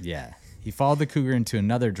 Yeah. He followed the cougar into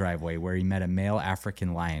another driveway where he met a male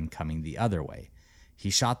African lion coming the other way. He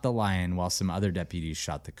shot the lion while some other deputies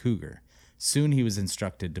shot the cougar. Soon he was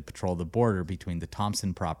instructed to patrol the border between the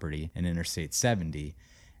Thompson property and Interstate 70,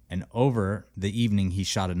 and over the evening he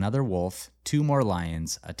shot another wolf, 2 more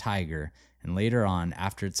lions, a tiger, and later on,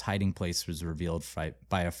 after its hiding place was revealed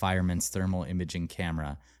by a fireman's thermal imaging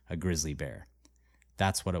camera, a grizzly bear.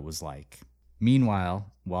 That's what it was like.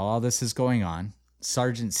 Meanwhile, while all this is going on,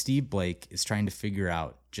 Sergeant Steve Blake is trying to figure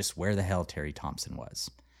out just where the hell Terry Thompson was.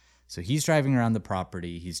 So he's driving around the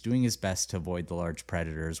property, he's doing his best to avoid the large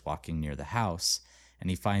predators walking near the house, and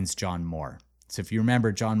he finds John Moore. So if you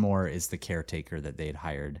remember, John Moore is the caretaker that they had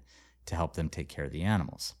hired to help them take care of the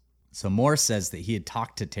animals. So Moore says that he had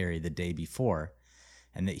talked to Terry the day before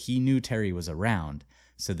and that he knew Terry was around,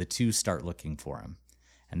 so the two start looking for him.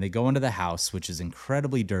 And they go into the house, which is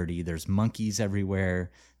incredibly dirty. There's monkeys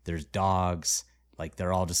everywhere, there's dogs, like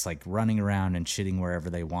they're all just like running around and shitting wherever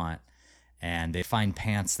they want. And they find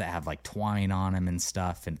pants that have like twine on them and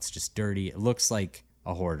stuff, and it's just dirty. It looks like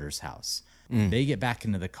a hoarder's house. They get back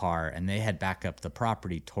into the car and they head back up the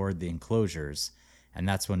property toward the enclosures, and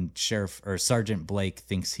that's when Sergeant Blake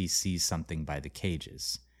thinks he sees something by the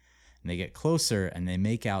cages. And they get closer and they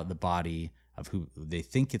make out the body of who they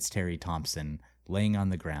think it's Terry Thompson laying on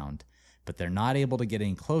the ground, but they're not able to get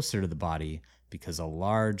any closer to the body because a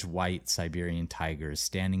large white Siberian tiger is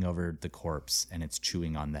standing over the corpse and it's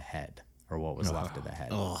chewing on the head, or what was left of the head.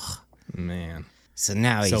 Oh, Man. so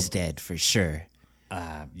now he's dead for sure.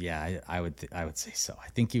 Yeah, I would say so. I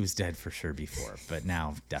think he was dead for sure before, but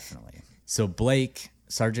now definitely. So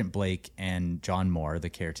Sergeant Blake and John Moore, the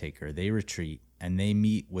caretaker, they retreat and they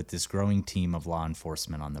meet with this growing team of law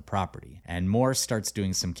enforcement on the property. And Moore starts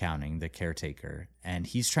doing some counting, the caretaker, and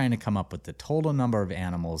he's trying to come up with the total number of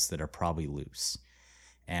animals that are probably loose.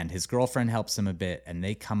 And his girlfriend helps him a bit, and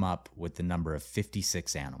they come up with the number of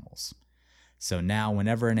 56 animals. So now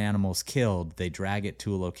whenever an animal's killed, they drag it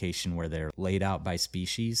to a location where they're laid out by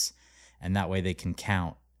species, and that way they can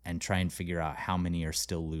count and try and figure out how many are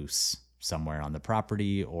still loose somewhere on the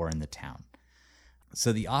property or in the town.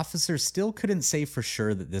 So the officers still couldn't say for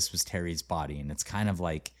sure that this was Terry's body, and it's kind of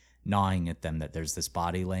like gnawing at them that there's this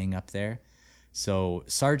body laying up there. So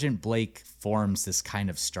Sergeant Blake forms this kind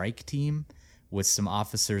of strike team with some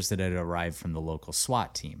officers that had arrived from the local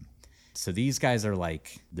SWAT team. So these guys are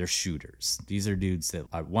like, they're shooters. These are dudes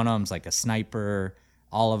that, one of them's like a sniper.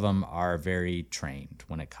 All of them are very trained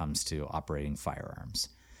when it comes to operating firearms.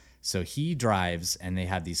 So he drives, and they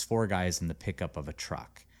have these 4 guys in the pickup of a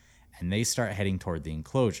truck, and they start heading toward the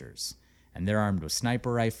enclosures. And they're armed with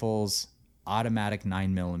sniper rifles, automatic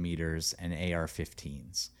 9mm, and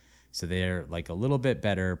AR-15s. So they're like a little bit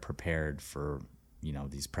better prepared for,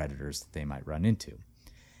 these predators that they might run into.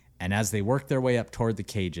 And as they work their way up toward the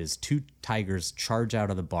cages, 2 tigers charge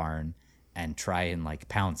out of the barn and try and like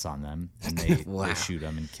pounce on them, and they, Wow. they shoot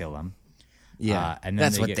them and kill them. Yeah, and then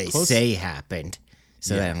that's they what get they close. say happened.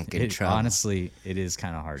 So they don't get in trouble. Honestly, it is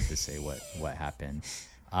kind of hard to say what happened.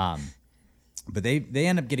 But they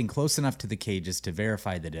end up getting close enough to the cages to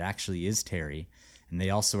verify that it actually is Terry, and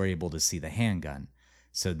they also are able to see the handgun.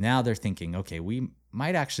 So now they're thinking, okay, we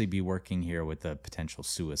might actually be working here with a potential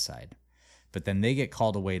suicide. But then they get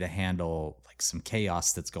called away to handle like some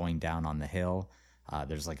chaos that's going down on the hill.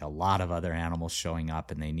 There's like a lot of other animals showing up,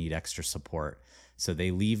 and they need extra support. So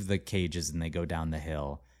they leave the cages and they go down the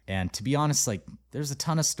hill. And to be honest, like there's a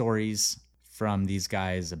ton of stories from these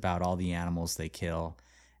guys about all the animals they kill.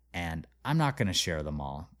 And I'm not going to share them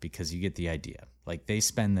all because you get the idea. Like they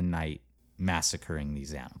spend the night massacring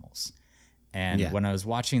these animals. And when I was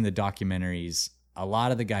watching the documentaries, a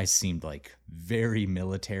lot of the guys seemed like very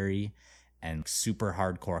military and super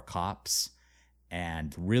hardcore cops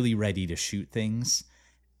and really ready to shoot things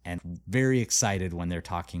and very excited when they're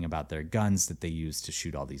talking about their guns that they use to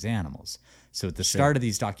shoot all these animals. So at the start of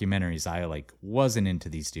these documentaries, I like wasn't into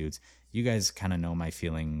these dudes. You guys kind of know my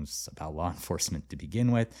feelings about law enforcement to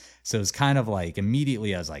begin with. So it's kind of like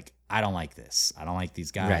immediately I was like, I don't like this. I don't like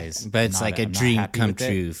these guys. Right. But it's like a dream come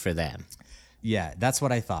true for them. Yeah, that's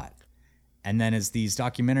what I thought. And then as these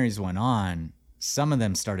documentaries went on, some of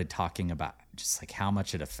them started talking about just like how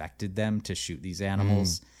much it affected them to shoot these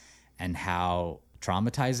animals and how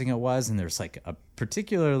traumatizing it was. And there's like a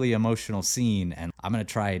particularly emotional scene, and I'm going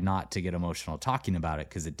to try not to get emotional talking about it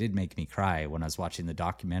because it did make me cry when I was watching the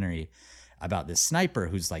documentary about this sniper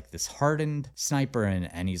who's like this hardened sniper,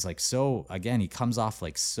 and he's like, so again, he comes off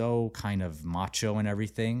like so kind of macho and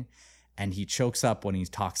everything, and he chokes up when he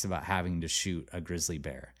talks about having to shoot a grizzly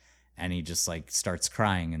bear. And he just like starts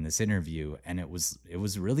crying in this interview, and it was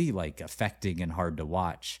really like affecting and hard to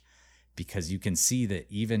watch because you can see that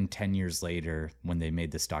even 10 years later, when they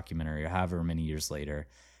made this documentary, or however many years later,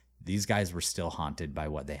 these guys were still haunted by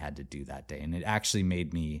what they had to do that day. And it actually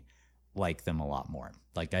made me like them a lot more.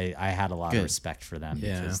 Like I had a lot of respect for them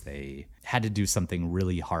because they had to do something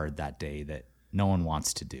really hard that day that no one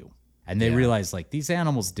wants to do. And they realized like these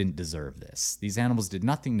animals didn't deserve this. These animals did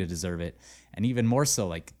nothing to deserve it. And even more so,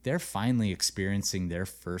 like they're finally experiencing their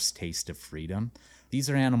first taste of freedom. These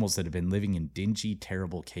are animals that have been living in dingy,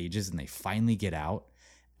 terrible cages, and they finally get out.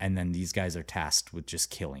 And then these guys are tasked with just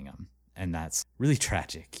killing them. And that's really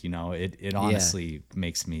tragic. You know, it honestly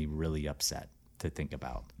makes me really upset to think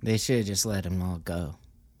about. They should have just let them all go,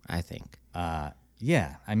 I think.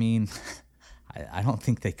 Yeah, I mean, I don't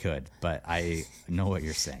think they could, but I know what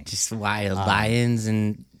you're saying. Just wild lions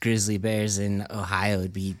and grizzly bears in Ohio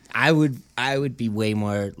would be. I would be way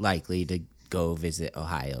more likely to go visit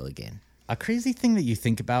Ohio again. A crazy thing that you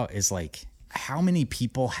think about is like how many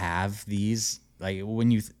people have these. Like when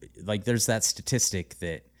you like, there's that statistic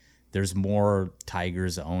that there's more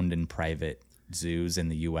tigers owned in private zoos in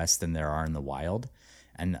the U.S. than there are in the wild,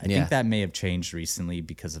 and I think that may have changed recently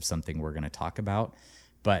because of something we're going to talk about.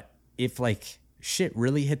 But if like shit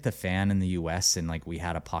really hit the fan in the US and like we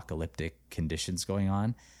had apocalyptic conditions going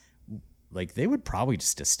on, like they would probably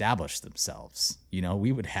just establish themselves. You know,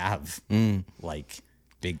 we would have like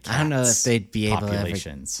big cats. I don't know if they'd be able to ever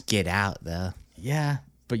get out though. Yeah,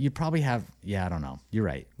 but you'd probably have. Yeah, I don't know. You're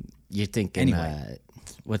right. You're thinking, anyway.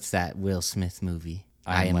 What's that Will Smith movie?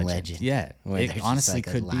 I Am Legend. Yeah, it honestly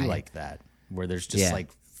could be like that, where there's just like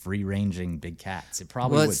free-ranging big cats. It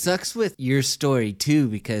probably would. It sucks with your story too,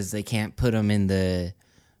 because they can't put them in the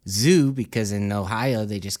zoo, because in Ohio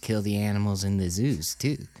they just kill the animals in the zoos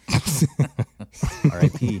too.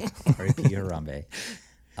 R.I.P. Harambe.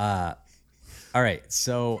 All right,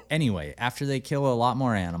 so anyway, after they kill a lot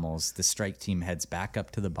more animals, the strike team heads back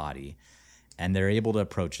up to the body, and they're able to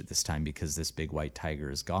approach it this time because this big white tiger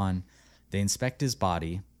is gone. They inspect his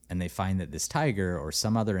body, and they find that this tiger or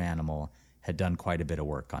some other animal had done quite a bit of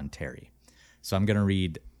work on Terry. So I'm going to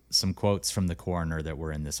read some quotes from the coroner that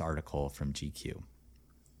were in this article from GQ. It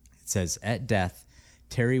says, at death,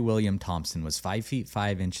 Terry William Thompson was 5 feet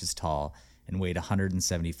 5 inches tall and weighed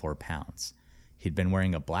 174 pounds. He'd been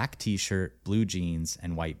wearing a black t-shirt, blue jeans,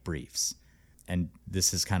 and white briefs. And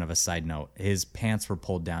this is kind of a side note. His pants were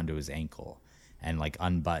pulled down to his ankle and like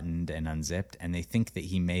unbuttoned and unzipped. And they think that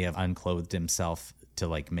he may have unclothed himself to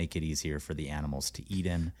like make it easier for the animals to eat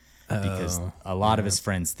him. Because a lot of his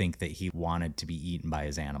friends think that he wanted to be eaten by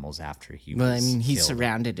his animals after he was Well, I mean, he killed.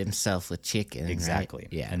 surrounded himself with chicken, Exactly.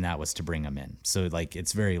 Right? Yeah. And that was to bring him in. So like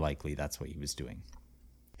it's very likely that's what he was doing.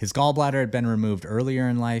 His gallbladder had been removed earlier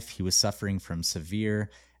in life. He was suffering from severe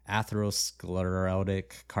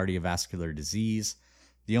atherosclerotic cardiovascular disease.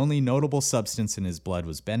 The only notable substance in his blood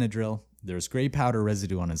was Benadryl. There was gray powder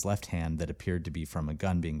residue on his left hand that appeared to be from a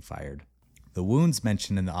gun being fired. The wounds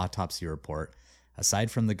mentioned in the autopsy report,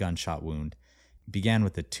 aside from the gunshot wound, began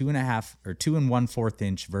with a 2 1/4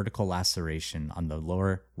 inch vertical laceration on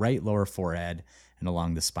the right lower forehead and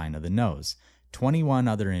along the spine of the nose. 21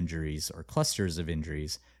 other injuries, or clusters of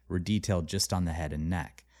injuries, were detailed just on the head and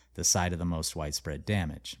neck, the site of the most widespread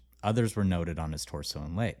damage. Others were noted on his torso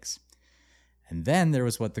and legs. And then there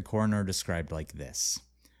was what the coroner described like this: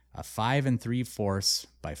 a 5 3/4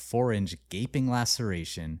 by 4 inch gaping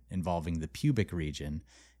laceration involving the pubic region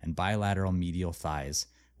and bilateral medial thighs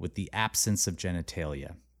with the absence of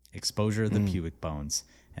genitalia, exposure of the pubic bones,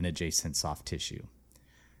 and adjacent soft tissue.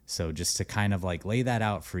 So just to kind of like lay that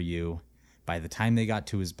out for you, by the time they got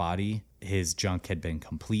to his body, his junk had been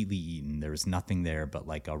completely eaten. There was nothing there but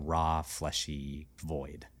like a raw, fleshy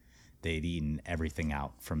void. They'd eaten everything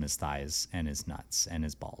out from his thighs and his nuts and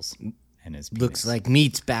his balls and his penis. Looks like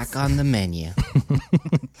meat's back on the menu.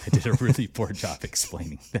 I did a really poor job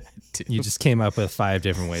explaining that, too. You just came up with 5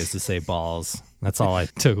 different ways to say balls. That's all I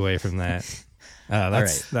took away from that.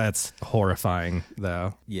 That's horrifying,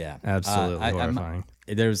 though. Yeah. Absolutely horrifying.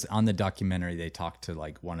 There's on the documentary, they talked to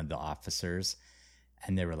like one of the officers,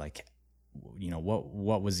 and they were like, you know,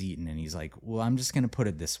 what was eaten? And he's like, well, I'm just going to put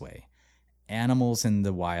it this way. Animals in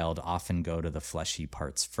the wild often go to the fleshy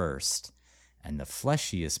parts first, and the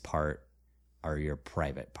fleshiest part are your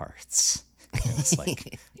private parts. It's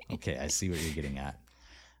like, okay, I see what you're getting at.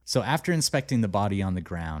 So after inspecting the body on the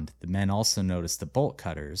ground, the men also noticed the bolt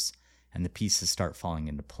cutters, and the pieces start falling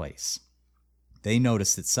into place. They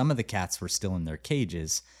noticed that some of the cats were still in their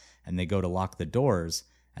cages, and they go to lock the doors,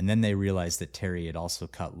 and then they realize that Terry had also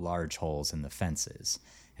cut large holes in the fences.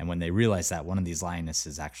 And when they realize that, one of these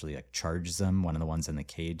lionesses actually like charges them, one of the ones in the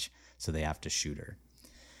cage, so they have to shoot her.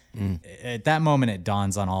 At that moment, it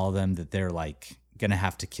dawns on all of them that they're like going to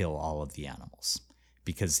have to kill all of the animals.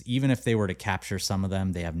 Because even if they were to capture some of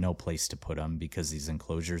them, they have no place to put them because these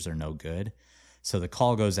enclosures are no good. So the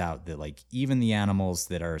call goes out that like even the animals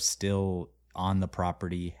that are still on the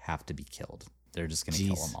property have to be killed. They're just going to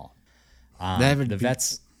kill them all. The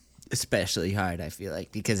vets, especially hard, I feel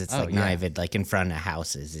like, because it's not even like in front of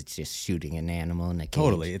houses. It's just shooting an animal in a cage.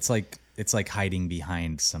 Totally. It's like hiding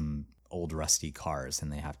behind some old rusty cars,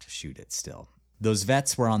 and they have to shoot it still. Those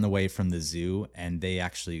vets were on the way from the zoo, and they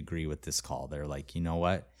actually agree with this call. They're like, you know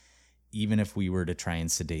what? Even if we were to try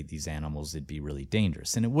and sedate these animals, it'd be really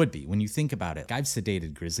dangerous. And it would be. When you think about it, I've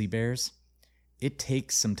sedated grizzly bears. It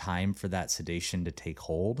takes some time for that sedation to take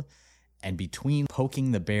hold. And between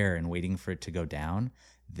poking the bear and waiting for it to go down,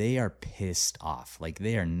 they are pissed off. Like,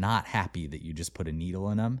 they are not happy that you just put a needle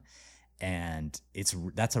in them. And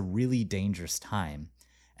that's a really dangerous time.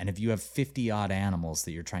 And if you have 50 odd animals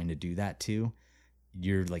that you're trying to do that to,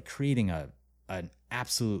 you're like creating an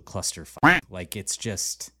absolute clusterfuck. Like, it's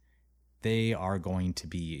just, they are going to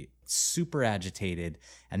be super agitated.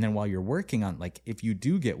 And then while you're working on, like, if you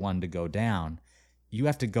do get one to go down, you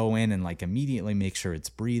have to go in and like immediately make sure it's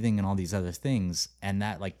breathing and all these other things. And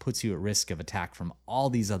that like puts you at risk of attack from all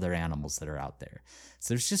these other animals that are out there.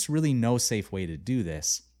 So there's just really no safe way to do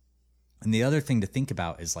this. And the other thing to think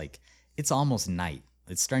about is like, it's almost night.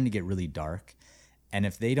 It's starting to get really dark. And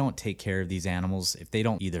if they don't take care of these animals, if they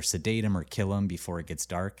don't either sedate them or kill them before it gets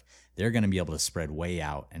dark, they're going to be able to spread way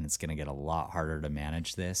out, and it's going to get a lot harder to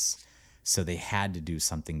manage this. So they had to do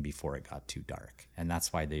something before it got too dark. And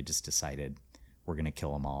that's why they just decided we're going to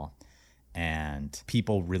kill them all. And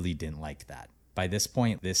people really didn't like that. By this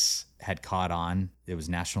point, this had caught on. It was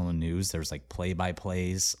national news. There was like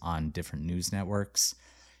play-by-plays on different news networks.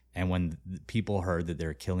 And when people heard that they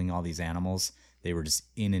were killing all these animals, they were just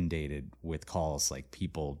inundated with calls, like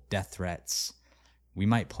people, death threats. We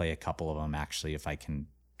might play a couple of them, actually, if I can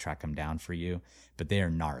track them down for you. But they are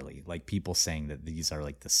gnarly. Like people saying that these are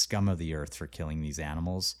like the scum of the earth for killing these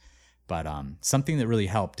animals. But something that really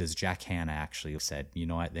helped is Jack Hanna actually said, you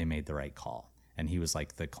know what, they made the right call. And he was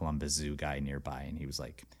like the Columbus Zoo guy nearby. And he was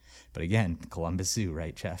like, but again, Columbus Zoo,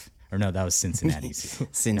 right, Jeff? Or no, that was Cincinnati Zoo.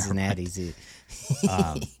 Cincinnati Zoo.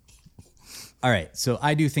 All right. So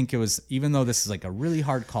I do think it was, even though this is like a really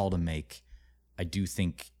hard call to make, I do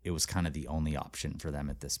think it was kind of the only option for them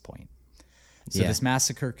at this point. So this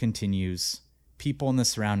massacre continues. People in the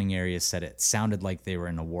surrounding area said it sounded like they were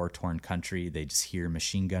in a war-torn country. They just hear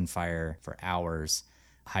machine gun fire for hours,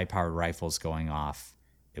 high-powered rifles going off.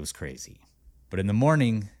 It was crazy. But in the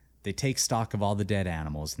morning, they take stock of all the dead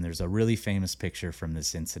animals, and there's a really famous picture from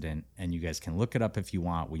this incident, and you guys can look it up if you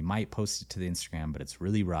want. We might post it to the Instagram, but it's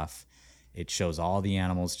really rough. It shows all the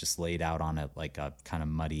animals just laid out on it like a kind of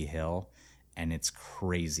muddy hill, and it's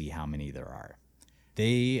crazy how many there are.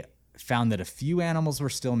 They found that a few animals were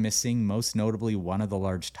still missing, most notably one of the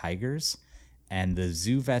large tigers, and the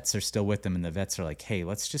zoo vets are still with them, and the vets are like, hey,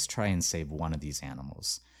 let's just try and save one of these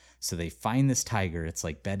animals. So they find this tiger. It's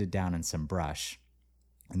like bedded down in some brush,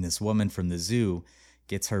 and this woman from the zoo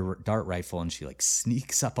gets her dart rifle, and she like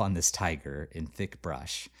sneaks up on this tiger in thick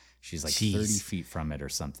brush. She's like 30 feet from it or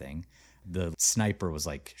something. The sniper was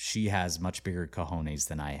like, she has much bigger cojones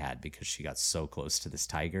than I had because she got so close to this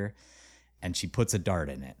tiger, and she puts a dart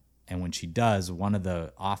in it. And when she does, one of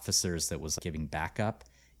the officers that was giving backup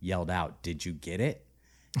yelled out, "Did you get it?"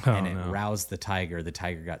 And it roused the tiger. The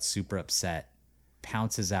tiger got super upset,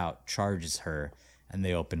 pounces out, charges her, and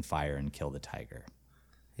they open fire and kill the tiger.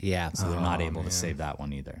 Yeah. So they're not able to save that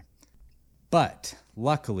one either. But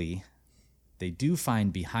luckily, they do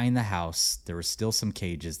find behind the house, there were still some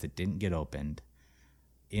cages that didn't get opened.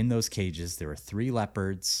 In those cages, there were 3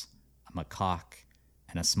 leopards, a macaque,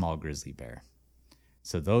 and a small grizzly bear.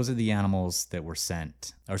 So those are the animals that were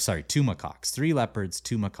sent, 2 macaques, 3 leopards,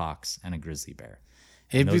 2 macaques, and a grizzly bear.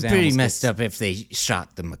 It'd be pretty messed up if they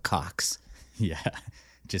shot the macaques. Yeah,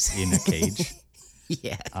 just in a cage.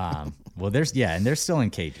 Yeah. Well, and they're still in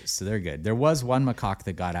cages, so they're good. There was one macaque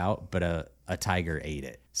that got out, but a tiger ate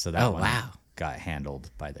it. So that one got handled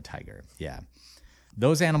by the tiger. Yeah.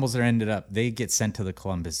 Those animals they get sent to the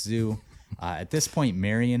Columbus Zoo. At this point,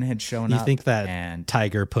 Marion had shown up. You think that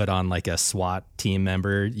tiger put on like a SWAT team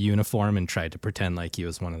member uniform and tried to pretend like he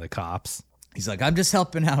was one of the cops? He's like, I'm just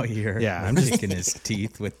helping out here. Yeah, I'm just picking his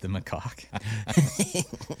teeth with the macaque.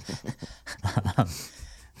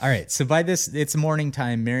 All right, so by this, it's morning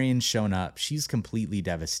time. Marion's shown up. She's completely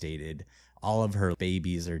devastated. All of her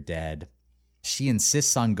babies are dead. She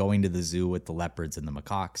insists on going to the zoo with the leopards and the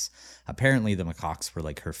macaques. Apparently, the macaques were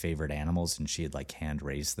like her favorite animals, and she had like hand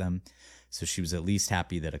raised them. So she was at least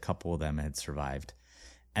happy that a couple of them had survived.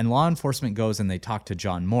 And law enforcement goes and they talk to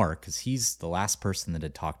John Moore because he's the last person that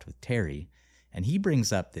had talked with Terry. And he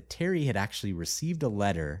brings up that Terry had actually received a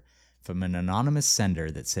letter from an anonymous sender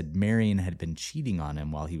that said Marion had been cheating on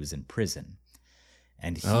him while he was in prison.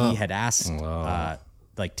 And he had asked,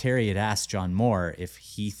 Terry had asked John Moore if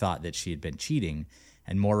he thought that she had been cheating.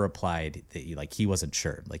 And Moore replied that he wasn't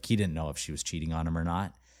sure. Like he didn't know if she was cheating on him or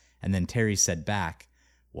not. And then Terry said back,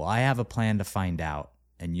 well, I have a plan to find out,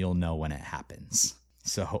 and you'll know when it happens.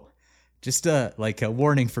 So just a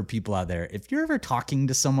warning for people out there. If you're ever talking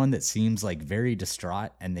to someone that seems like very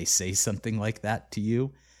distraught and they say something like that to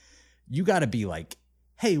you, you got to be like,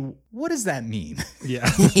 hey, what does that mean? Yeah.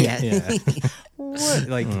 Yeah. What?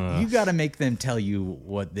 You got to make them tell you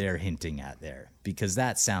what they're hinting at there, because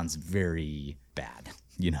that sounds very bad,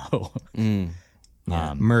 you know?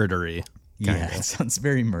 Murdery. Yeah, it sounds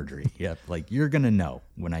very murdery. Yep, you're going to know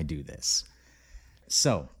when I do this.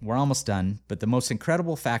 So, we're almost done, but the most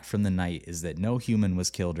incredible fact from the night is that no human was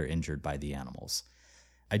killed or injured by the animals.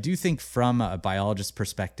 I do think from a biologist's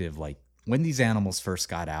perspective, when these animals first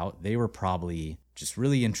got out, they were probably just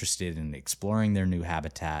really interested in exploring their new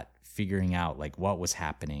habitat, figuring out what was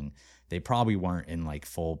happening. They probably weren't in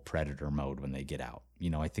full predator mode when they get out. You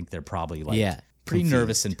know, I think they're probably pretty confused.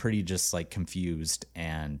 nervous and pretty just confused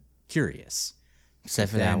and curious.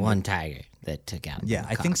 Except for that one tiger that took out. Yeah,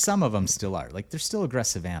 I think some of them still are. Like, they're still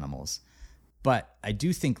aggressive animals. But I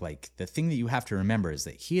do think, like, the thing that you have to remember is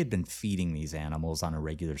that he had been feeding these animals on a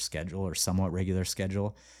regular schedule or somewhat regular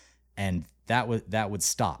schedule. And that would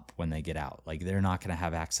stop when they get out. Like, they're not going to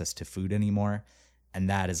have access to food anymore. And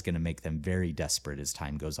that is going to make them very desperate as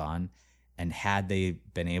time goes on. And had they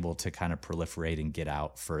been able to kind of proliferate and get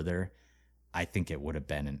out further, I think it would have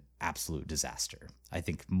been an absolute disaster. I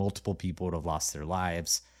think multiple people would have lost their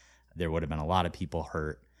lives. There would have been a lot of people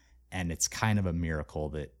hurt. And it's kind of a miracle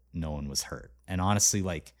that no one was hurt. And honestly,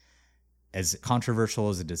 like, as controversial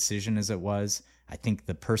as a decision as it was, I think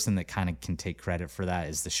the person that kind of can take credit for that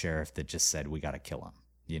is the sheriff that just said, we got to kill him,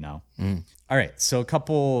 you know? All right. So a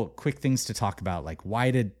couple quick things to talk about. Like,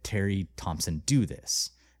 why did Terry Thompson do this?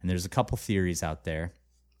 And there's a couple theories out there.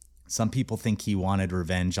 Some people think he wanted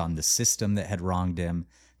revenge on the system that had wronged him,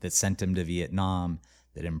 that sent him to Vietnam,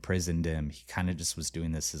 that imprisoned him. He kind of just was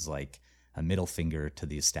doing this as like a middle finger to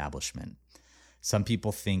the establishment. Some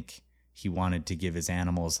people think he wanted to give his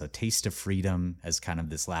animals a taste of freedom as kind of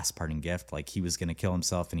this last parting gift. Like, he was going to kill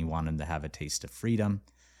himself and he wanted to have a taste of freedom.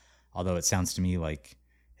 Although it sounds to me like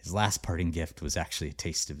his last parting gift was actually a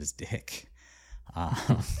taste of his dick. But...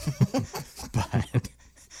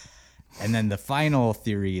 And then the final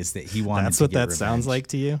theory is that he wanted to get revenge. That's what that sounds like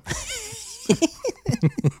to you?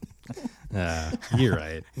 You're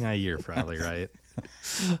right. Yeah, you're probably right.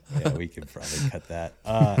 Yeah, we could probably cut that.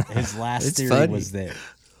 His last theory was that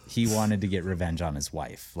he wanted to get revenge on his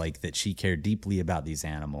wife, like that she cared deeply about these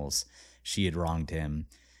animals. She had wronged him.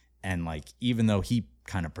 And like, even though he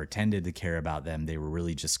kind of pretended to care about them, they were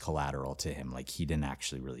really just collateral to him. Like, he didn't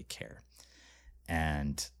actually really care.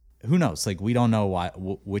 And who knows? Like, we don't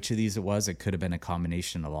know which of these it was. It could have been a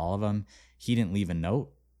combination of all of them. He didn't leave a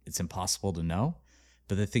note. It's impossible to know.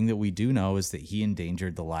 But the thing that we do know is that he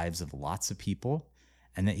endangered the lives of lots of people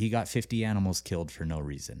and that he got 50 animals killed for no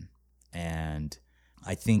reason. And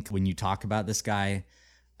I think when you talk about this guy,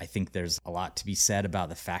 I think there's a lot to be said about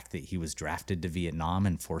the fact that he was drafted to Vietnam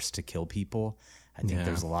and forced to kill people. I think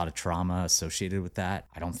there's a lot of trauma associated with that.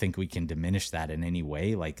 I don't think we can diminish that in any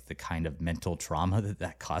way, like the kind of mental trauma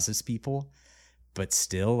that causes people. But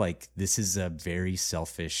still, like, this is a very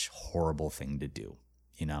selfish, horrible thing to do.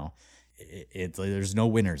 You know, there's no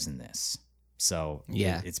winners in this. So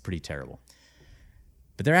it's pretty terrible.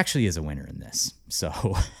 But there actually is a winner in this. So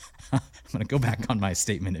I'm going to go back on my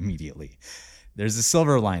statement immediately. There's a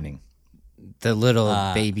silver lining. The little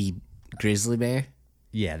baby grizzly bear?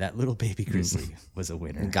 Yeah, that little baby grizzly was a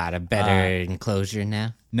winner. Got a better enclosure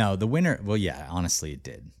now? No, the winner, well, yeah, honestly it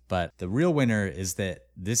did. But the real winner is that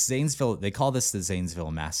this Zanesville, they call this the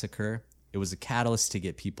Zanesville Massacre. It was a catalyst to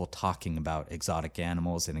get people talking about exotic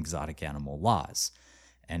animals and exotic animal laws.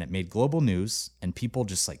 And it made global news, and people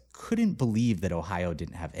just like couldn't believe that Ohio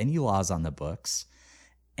didn't have any laws on the books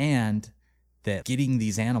and that getting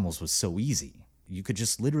these animals was so easy. You could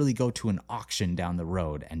just literally go to an auction down the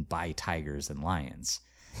road and buy tigers and lions.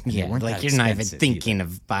 And yeah, like you're not even thinking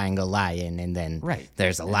of buying a lion and then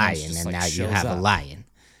there's a lion and now you have a lion.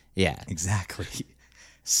 Yeah. Exactly.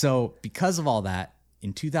 So because of all that,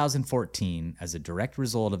 in 2014, as a direct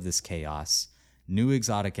result of this chaos, new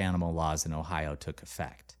exotic animal laws in Ohio took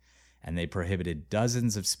effect, and they prohibited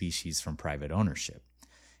dozens of species from private ownership.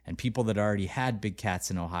 And people that already had big cats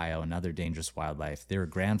in Ohio and other dangerous wildlife, they were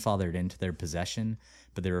grandfathered into their possession,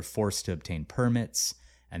 but they were forced to obtain permits,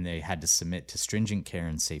 and they had to submit to stringent care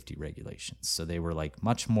and safety regulations. So they were like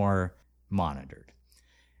much more monitored.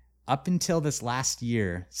 Up until this last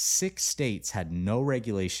year, 6 states had no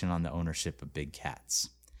regulation on the ownership of big cats.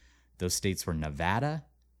 Those states were Nevada,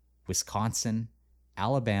 Wisconsin,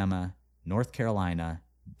 Alabama, North Carolina,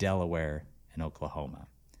 Delaware, and Oklahoma.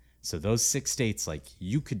 So those 6 states, like,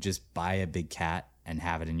 you could just buy a big cat and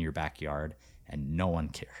have it in your backyard and no one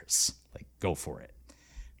cares. Like, go for it.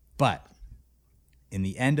 But in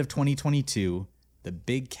the end of 2022, the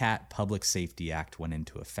Big Cat Public Safety Act went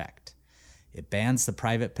into effect. It bans the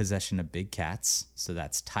private possession of big cats. So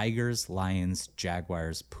that's tigers, lions,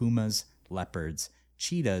 jaguars, pumas, leopards,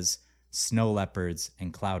 cheetahs, snow leopards,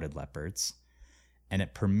 and clouded leopards. And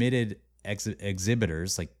it permitted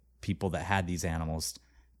exhibitors, like people that had these animals,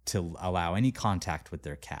 to allow any contact with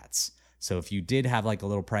their cats. So if you did have like a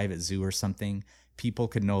little private zoo or something, people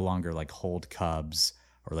could no longer like hold cubs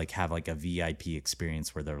or like have like a VIP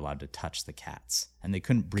experience where they're allowed to touch the cats, and they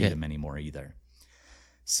couldn't breed them anymore either.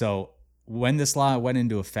 So when this law went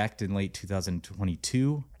into effect in late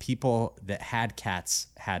 2022, people that had cats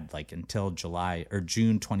had like until July or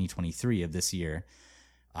June 2023 of this year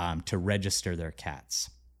to register their cats.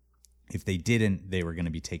 If they didn't, they were going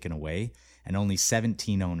to be taken away. and only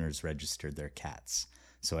 17 owners registered their cats.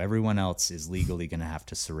 So everyone else is legally going to have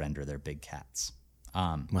to surrender their big cats.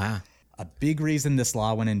 Wow. A big reason this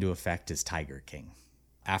law went into effect is Tiger King.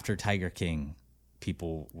 After Tiger King,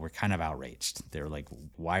 people were kind of outraged. They were like,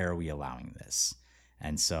 why are we allowing this?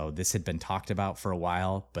 And so this had been talked about for a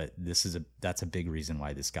while, but that's a big reason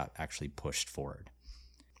why this got actually pushed forward.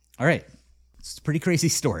 All right. It's a pretty crazy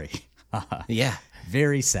story. Yeah.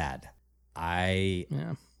 Very sad. I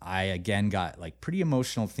again got like pretty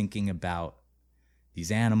emotional thinking about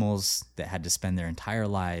these animals that had to spend their entire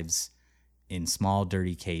lives in small,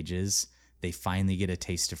 dirty cages. They finally get a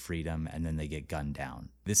taste of freedom, and then they get gunned down.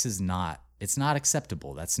 It's not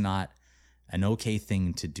acceptable. That's not an okay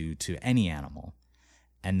thing to do to any animal.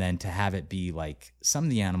 And then to have it be like some of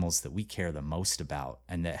the animals that we care the most about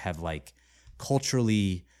and that have like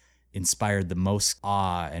culturally inspired the most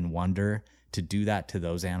awe and wonder, to do that to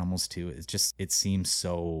those animals too, it seems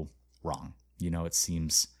so wrong. It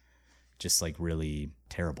seems just like really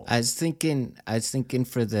terrible. I was thinking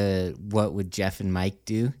for what would Jeff and Mike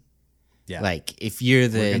do? Yeah. Like if you're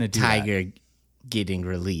the gonna do tiger getting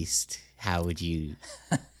released, how would you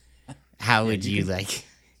like?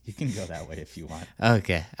 You can go that way if you want.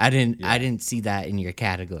 Okay. I didn't see that in your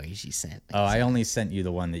categories you sent. Oh, I only sent you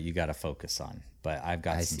the one that you got to focus on, but I've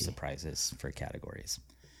got some see. surprises for categories.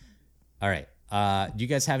 All right. Do you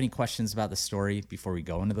guys have any questions about the story before we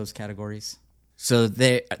go into those categories? So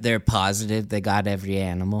they're positive they got every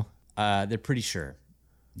animal? They're pretty sure.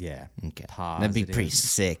 Yeah. Okay. Positive. That'd be pretty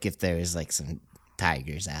sick if there was like some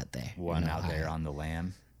tigers out there. One out there on the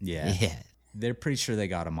lam. Yeah. Yeah. They're pretty sure they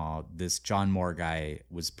got them all. This John Moore guy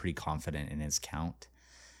was pretty confident in his count.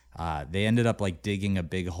 They ended up like digging a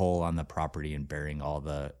big hole on the property and burying all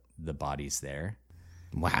the bodies there.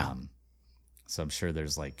 Wow. So I'm sure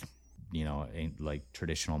there's like, like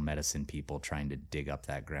traditional medicine people trying to dig up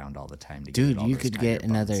that ground all the time to Dude, get all you those could tiger get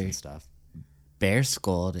bones another and stuff. bear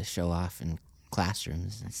skull to show off in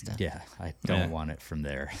classrooms and stuff. Yeah, I don't want it from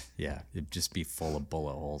there. Yeah, it'd just be full of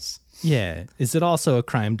bullet holes. Yeah. Is it also a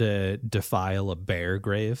crime to defile a bear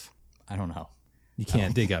grave? I don't know. You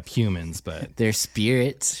can't dig up humans, but Their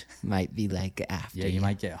spirits might be like after. Yeah, you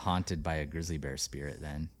might get haunted by a grizzly bear spirit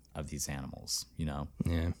then of these animals, yeah.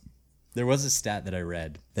 There was a stat that I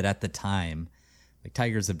read that at the time, like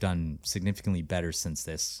tigers have done significantly better since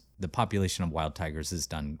this. The population of wild tigers has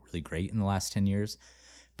done really great in the last 10 years.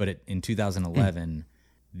 But in 2011,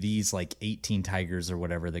 these like 18 tigers or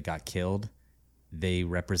whatever that got killed, they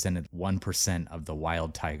represented 1% of the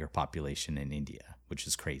wild tiger population in India, which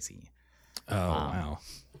is crazy. Oh, wow.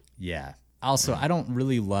 Yeah. Also, I don't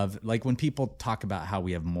really love, like when people talk about how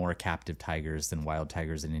we have more captive tigers than wild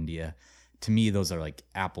tigers in India, to me, those are like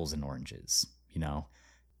apples and oranges,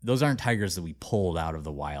 Those aren't tigers that we pulled out of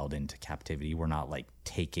the wild into captivity. We're not like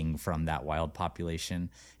taking from that wild population.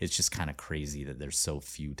 It's just kind of crazy that there's so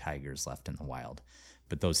few tigers left in the wild.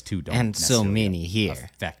 But those two don't And so necessarily many here.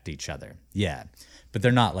 affect each other. Yeah. But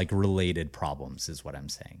they're not like related problems is what I'm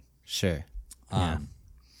saying. Sure.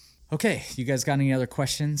 Okay. You guys got any other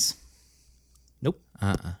questions? Nope.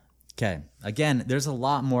 Okay. Again, there's a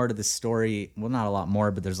lot more to this story. Well, not a lot more,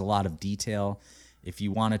 but there's a lot of detail. If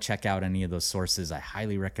you want to check out any of those sources, I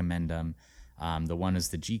highly recommend them. The one is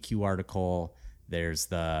the GQ article. There's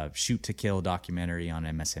the Shoot to Kill documentary on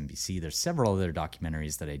MSNBC. There's several other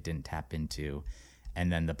documentaries that I didn't tap into.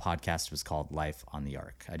 And then the podcast was called Life on the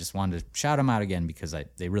Ark. I just wanted to shout them out again because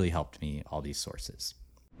they really helped me, all these sources.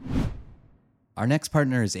 Our next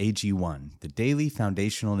partner is AG1, the daily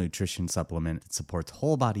foundational nutrition supplement that supports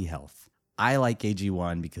whole body health. I like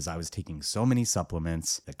AG1 because I was taking so many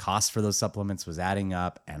supplements. The cost for those supplements was adding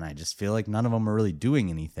up, and I just feel like none of them are really doing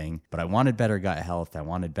anything. But I wanted better gut health. I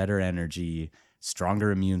wanted better energy,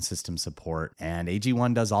 stronger immune system support, and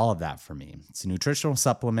AG1 does all of that for me. It's a nutritional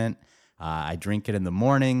supplement. I drink it in the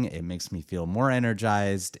morning. It makes me feel more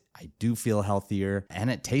energized. I do feel healthier,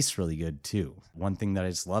 and it tastes really good too. One thing that I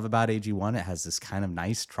just love about AG1, it has this kind of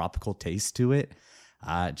nice tropical taste to it.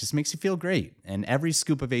 It just makes you feel great. And every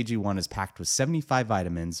scoop of AG1 is packed with 75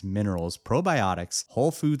 vitamins, minerals, probiotics,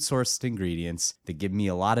 whole food sourced ingredients that give me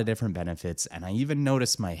a lot of different benefits. And I even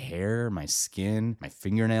notice my hair, my skin, my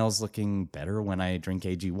fingernails looking better when I drink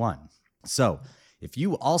AG1. So if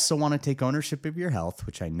you also want to take ownership of your health,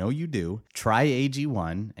 which I know you do, try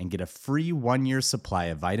AG1 and get a free 1-year supply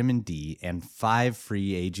of vitamin D and 5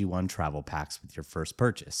 free AG1 travel packs with your first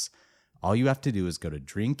purchase. All you have to do is go to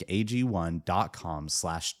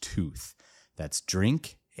drinkag1.com/tooth. That's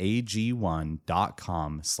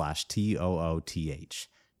drinkag1.com/TOOTH.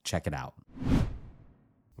 Check it out.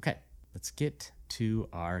 Okay, let's get to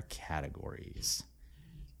our categories.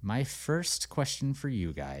 My first question for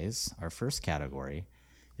you guys, our first category,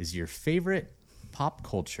 is your favorite pop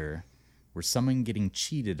culture where someone getting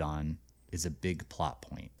cheated on is a big plot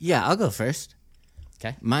point. Yeah, I'll go first.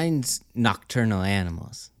 Okay. Mine's nocturnal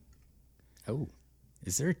animals. Oh,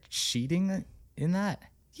 is there cheating in that?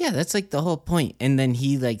 Yeah, that's like the whole point. And then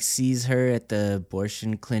he like sees her at the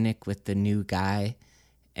abortion clinic with the new guy,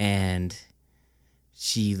 and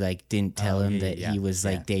she like didn't tell him that he was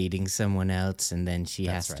like dating someone else, and then she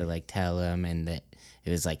has to like tell him, and that it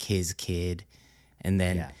was like his kid. And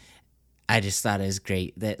then I just thought it was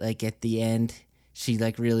great that like at the end she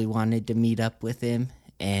like really wanted to meet up with him,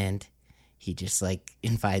 and he just like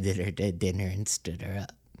invited her to dinner and stood her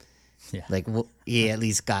up. Yeah. Like he at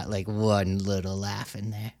least got like one little laugh in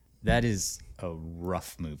there. That is a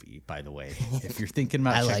rough movie, by the way. If you're thinking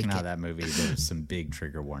about checking out that movie, there's some big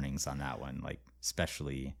trigger warnings on that one, like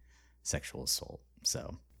especially sexual assault.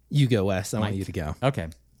 So you go, Wes. I want you to go. Okay.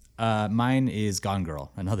 Mine is Gone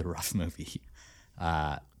Girl, another rough movie.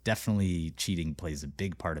 Definitely cheating plays a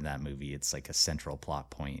big part in that movie. It's like a central plot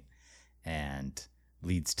point and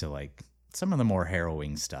leads to like some of the more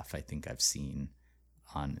harrowing stuff I think I've seen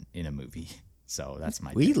in a movie. So that's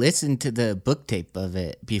my We listened to the book tape of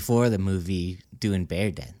it before the movie doing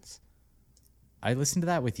bear dens. I listened to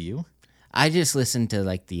that with you? I just listened to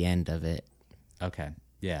like the end of it. Okay.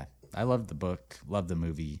 Yeah. I love the book, love the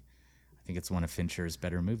movie. I think it's one of Fincher's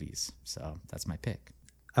better movies. So that's my pick.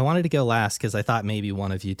 I wanted to go last because I thought maybe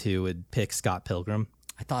one of you two would pick Scott Pilgrim.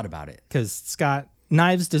 I thought about it. Because Scott,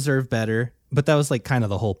 knives deserve better, but that was like kind of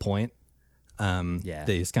the whole point. That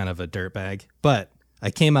he's kind of a dirtbag. But I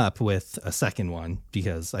came up with a second one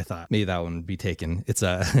because I thought maybe that one would be taken. It's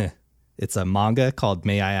a manga called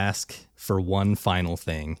May I Ask for One Final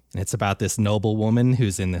Thing. And it's about this noble woman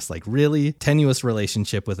who's in this like really tenuous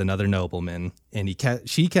relationship with another nobleman. And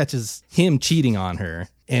she catches him cheating on her.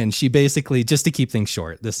 And she basically, just to keep things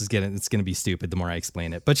short, it's going to be stupid the more I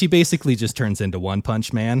explain it, but she basically just turns into One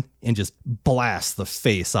Punch Man and just blasts the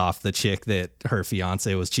face off the chick that her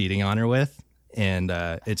fiance was cheating on her with. And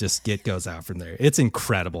it goes out from there. It's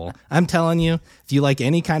incredible. I'm telling you, if you like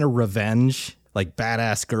any kind of revenge, like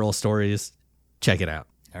badass girl stories, check it out.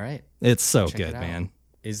 All right. It's so good, man.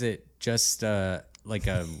 Is it just like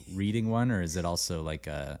a reading one, or is it also like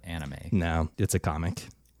a anime? No, it's a comic.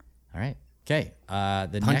 All right. Okay.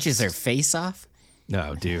 Punches her face off?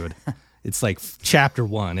 No, dude. It's like chapter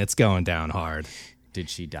 1. It's going down hard. Did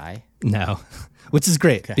she die? No, which is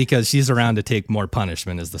great because she's around to take more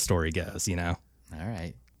punishment as the story goes, you know? All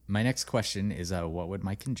right. My next question is, what would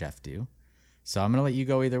Mike and Jeff do? So I'm going to let you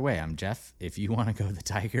go either way. I'm Jeff. If you want to go the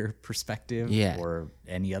tiger perspective or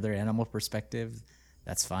any other animal perspective,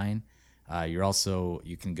 that's fine.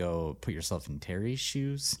 You can go put yourself in Terry's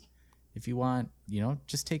shoes if you want. You know,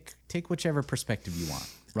 just take whichever perspective you want.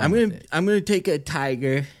 I'm gonna take a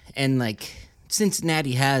tiger, and like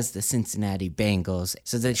Cincinnati has the Cincinnati Bengals,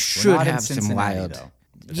 so they should have some wild.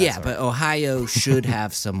 But Ohio should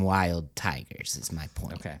have some wild tigers. Is my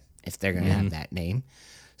point. Okay, if they're gonna have that name,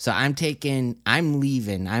 so I'm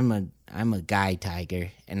leaving. I'm a guy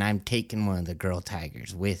tiger, and I'm taking one of the girl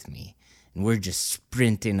tigers with me, and we're just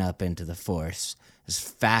sprinting up into the forest as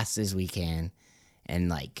fast as we can, and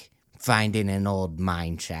like finding an old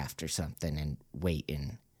mine shaft or something and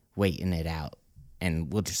waiting it out.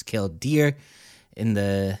 And we'll just kill deer in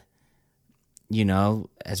the,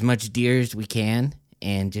 as much deer as we can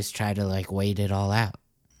and just try to like wait it all out.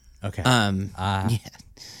 Okay.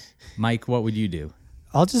 Mike, what would you do?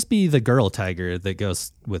 I'll just be the girl tiger that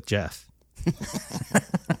goes with Jeff.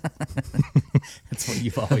 That's what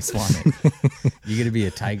you've always wanted. You're going to be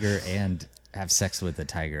a tiger and have sex with a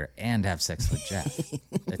tiger and have sex with Jeff.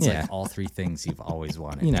 That's like all three things you've always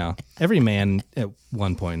wanted. You know, every man at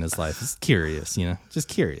one point in his life is curious, just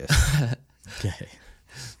curious. Okay.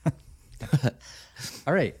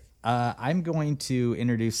 All right. I'm going to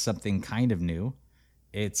introduce something kind of new.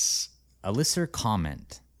 It's a listener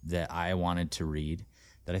comment that I wanted to read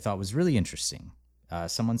that I thought was really interesting.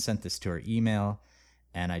 Someone sent this to our email,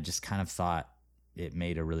 and I just kind of thought it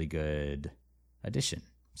made a really good addition.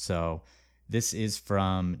 So this is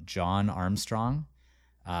from John Armstrong.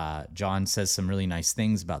 John says some really nice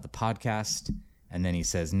things about the podcast, and then he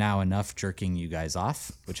says, "Now enough jerking you guys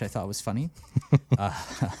off," which I thought was funny.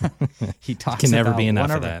 He talks can never about be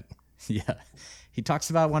enough of that. Yeah, he talks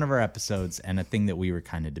about one of our episodes and a thing that we were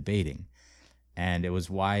kind of debating, and it was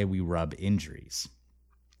why we rub injuries.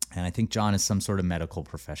 And I think John is some sort of medical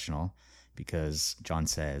professional because John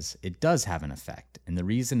says it does have an effect, and the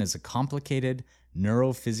reason is a complicated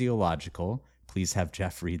neurophysiological. Please have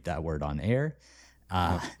Jeff read that word on air.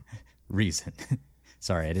 Reason.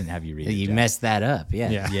 Sorry, I didn't have you read it. You Jeff. messed that up.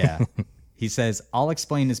 Yeah. Yeah. He says, I'll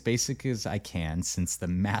explain as basic as I can since the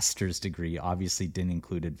master's degree obviously didn't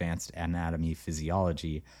include advanced anatomy,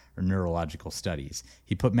 physiology, or neurological studies.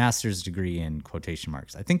 He put master's degree in quotation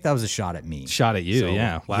marks. I think that was a shot at me. Shot at you,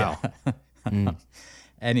 yeah. Wow. Yeah.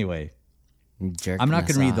 Anyway, Jerking I'm not going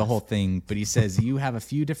us to read the off. whole thing, but he says you have a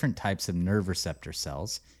few different types of nerve receptor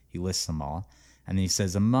cells. He lists them all. And then he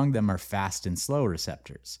says among them are fast and slow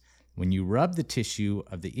receptors. When you rub the tissue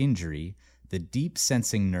of the injury, the deep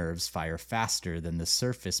sensing nerves fire faster than the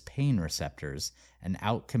surface pain receptors and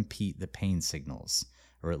outcompete the pain signals,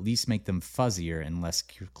 or at least make them fuzzier and less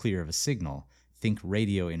clear of a signal. Think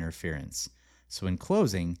radio interference. So in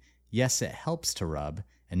closing, yes, it helps to rub,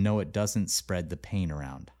 and no, it doesn't spread the pain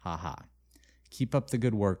around. Ha ha. Keep up the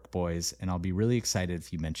good work, boys, and I'll be really excited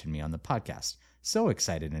if you mention me on the podcast. So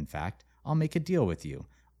excited, in fact, I'll make a deal with you.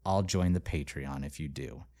 I'll join the Patreon if you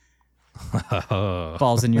do.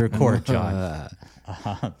 Balls in your court, John.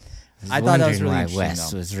 I thought that was really why interesting,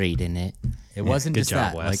 Wes though. was reading it. It wasn't good just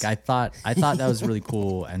job, that. Wes. Like I thought that was really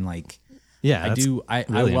cool, and like Yeah, I that's do. I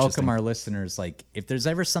really welcome interesting. our listeners. Like, if there's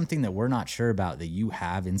ever something that we're not sure about that you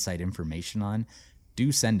have inside information on,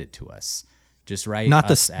 do send it to us. Just write Not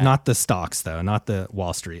us the at, not the stocks though, not the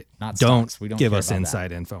Wall Street. not don't stocks. We don't give care us about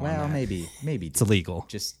inside that. info Well, on that. maybe It's illegal.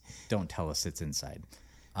 Just don't tell us it's inside.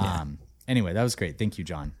 Anyway, that was great. Thank you,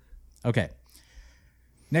 John. Okay.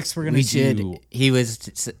 Next, we're gonna We do. should. He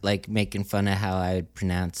was like making fun of how I would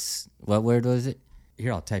pronounce. What word was it?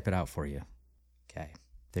 Here, I'll type it out for you. Okay,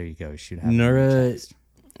 there you go. You should have it in your text.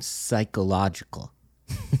 Psychological,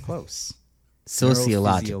 Close.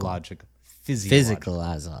 sociological, Neurophysiological.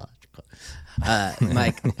 physiological.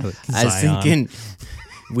 Mike, I was Zion. thinking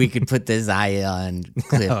we could put the Zion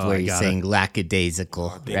clip Oh, where I you're got saying lackadaisical.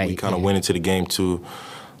 I think Right, we kind of here. went into the game too,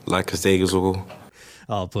 like lackadaisical.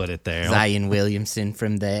 I'll put it there. Zion Williamson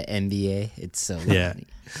from the NBA. It's so Yeah. funny.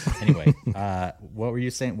 Anyway, what were you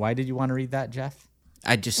saying? Why did you want to read that, Jeff?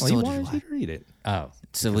 I just Well, he told you wanted why. you to read it. Oh,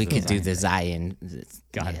 So we could do the Zion.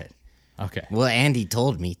 got Yeah. it. Okay. Well, Andy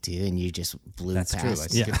told me to, and you just blew That's true. I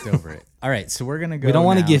past. Yeah. skipped over it. All right, so we're gonna go. We don't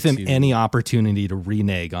want to now give him any opportunity to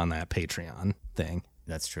renege on that Patreon thing.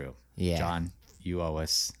 That's true. Yeah. John, you owe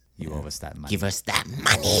us. You owe us that money. Give us that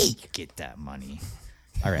money. Get that money.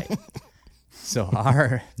 All right. So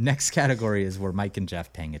our next category is where Mike and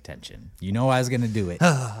Jeff paying attention. You know I was gonna do it,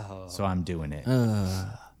 so I'm doing it.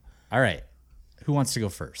 All right. Who wants to go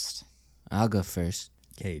first? I'll go first.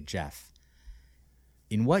 Okay, Jeff.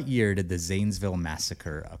 In what year did the Zanesville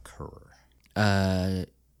Massacre occur?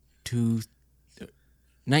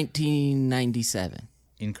 1997.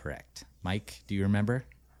 Incorrect. Mike, do you remember?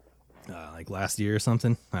 Like last year or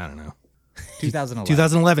something. I don't know. 2011.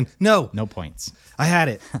 2011. No, No points. I had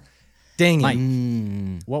it. Dang it.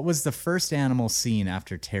 Mike, what was the first animal seen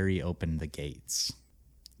after Terry opened the gates?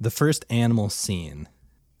 The first animal seen.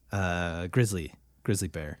 Grizzly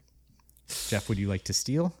bear. Jeff, would you like to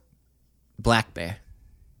steal? Black bear.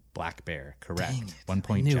 Black bear. Correct. Dang it. 1 I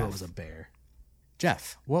point, knew Jeff. it was a bear.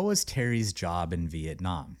 Jeff, what was Terry's job in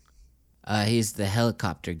Vietnam? He's the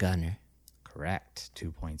helicopter gunner. Correct.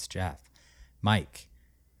 2 points, Jeff. Mike,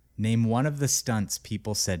 name one of the stunts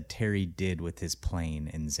people said Terry did with his plane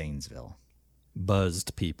in Zanesville.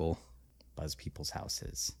 Buzzed people. Buzz people's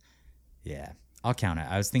houses. Yeah, I'll count it.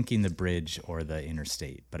 I was thinking the bridge or the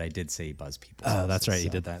interstate, but I did say buzz people's houses. Oh, that's right. You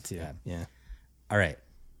so, did that too. yeah. Yeah. All right.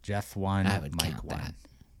 Jeff won. I would Mike count won. that.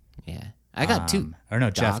 Yeah. I got two. Or no,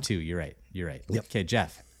 Jeff Dog. 2. You're right. Yep. Okay,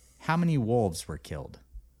 Jeff, how many wolves were killed?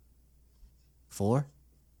 4.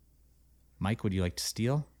 Mike, would you like to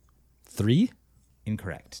steal? 3?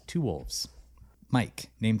 Incorrect. 2 wolves. Mike,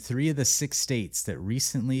 name 3 of the 6 states that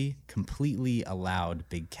recently completely allowed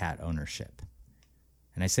big cat ownership.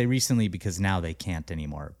 And I say recently because now they can't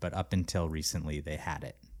anymore, but up until recently they had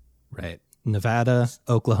it. Right. Nevada,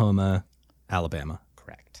 Oklahoma, Alabama.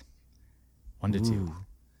 Correct. 1 to 2.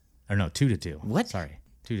 Or no, 2 to 2. What? Sorry.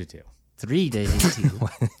 2 to 2. 3 to 2.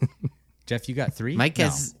 Jeff, you got 3? Mike No.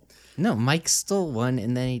 has. No, Mike stole one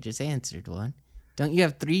and then he just answered one. Don't you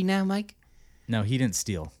have 3 now, Mike? No, he didn't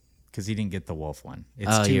steal because he didn't get the wolf one. It's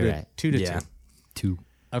Oh, 2 you're to right. 2 to Yeah. 2. 2.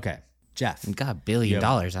 Okay. Jeff. We got $1 billion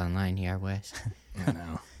Yep. online here, Wes. I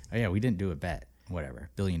know. Oh, yeah, we didn't do a bet. Whatever.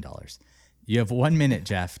 $1 billion. You have 1 minute,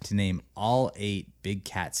 Jeff, to name all 8 big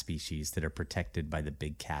cat species that are protected by the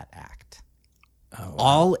Big Cat Act.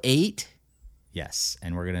 All 8? Yes.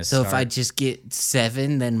 And we're going to So start. if I just get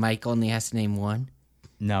 7, then Mike only has to name 1?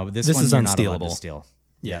 No, this This one is you're not allowed to unstealable. steal.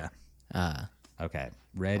 Yeah. Okay.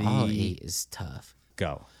 Ready? All 8 is tough.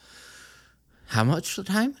 Go. How much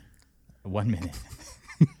time? 1 minute.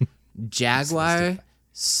 Jaguar,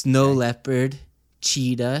 snow leopard,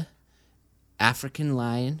 cheetah, African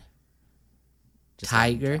lion, Just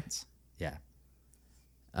tiger, counts. Yeah.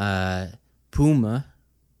 puma.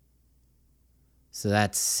 So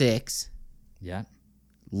that's 6. Yeah.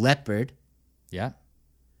 Leopard, Yeah.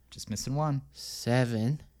 Just missing one.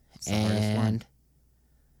 7. It's the hardest one. And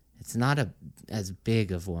it's not as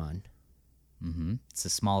big of one. It's the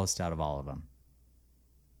smallest out of all of them.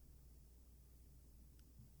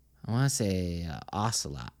 I want to say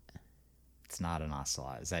ocelot. It's not an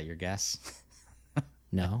ocelot. Is that your guess?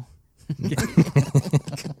 No.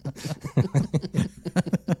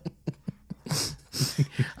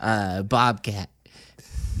 Bobcat.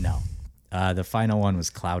 No. The final one was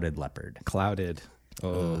clouded leopard. Clouded.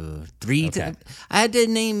 Oh, 3. Okay. I had to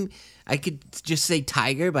name. I could just say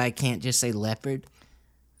tiger, but I can't just say leopard.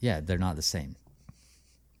 Yeah, they're not the same.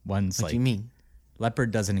 One's What like do you mean? leopard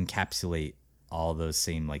doesn't encapsulate all those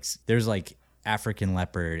same there's like African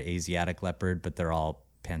leopard, Asiatic leopard, but they're all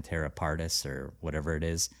Panthera pardus or whatever it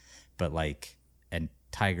is. But and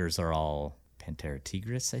tigers are all Panthera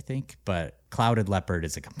tigris, I think. But clouded leopard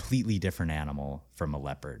is a completely different animal from a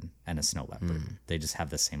leopard and a snow leopard. They just have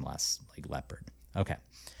the same leopard. Okay.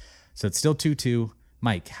 So it's still 2-2.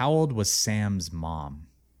 Mike, how old was Sam's mom?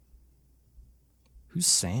 who's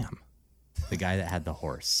Sam? The guy that had the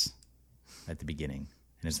horse at the beginning.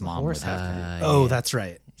 And his mom horse was after. Oh, that's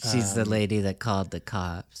right. She's the lady that called the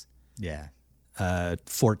cops. Yeah.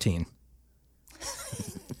 14.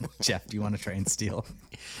 Jeff, do you want to try and steal?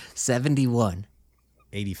 71.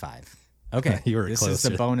 85. Okay. You were this is closer.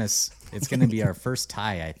 the bonus. It's going to be our first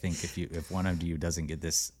tie, I think, if one of you doesn't get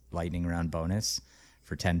this lightning round bonus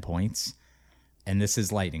for 10 points. And this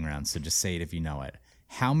is lightning round, so just say it if you know it.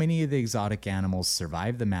 How many of the exotic animals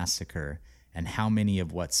survived the massacre, and how many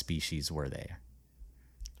of what species were they?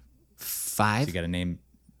 5. So you got to name,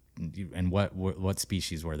 and what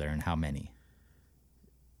species were there, and how many?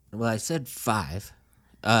 Well, I said 5.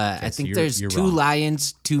 I so think you're there's 2 wrong.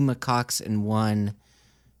 lions, 2 macaques, and 1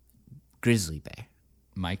 grizzly bear.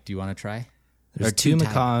 Mike, do you want to try? There's Or 2 two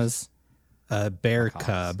macaws, a bear Macaques.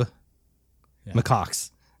 cub. Yeah.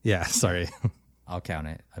 Macaques. Yeah, sorry. I'll count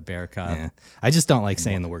it. A bear cub Yeah. I just don't like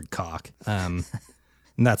saying the word cock. And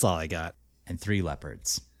that's all I got. and 3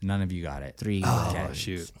 leopards. None of you got it. 3. Oh,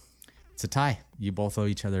 shoot. It's a tie. You both owe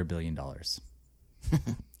each other $1 billion. All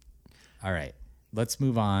right. Let's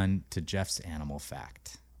move on to Jeff's animal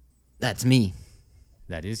fact. That's me.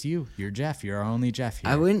 That is you. You're Jeff. You're our only Jeff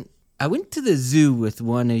here. I went to the zoo with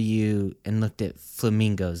one of you and looked at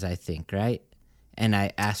flamingos, I think, right? And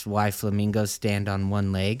I asked why flamingos stand on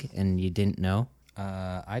one leg, and you didn't know.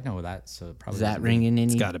 I know that, so it probably Is that doesn't- ringing any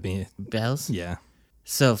It's got to be. bells? Yeah.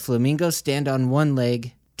 So flamingos stand on one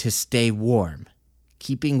leg to stay warm.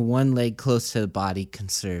 Keeping one leg close to the body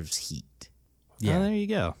conserves heat. Yeah. Oh, there you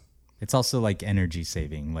go. It's also like energy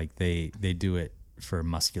saving. Like they do it for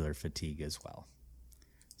muscular fatigue as well.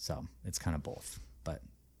 So it's kind of both. But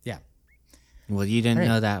yeah, Well, you didn't Right.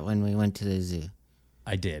 know that when we went to the zoo.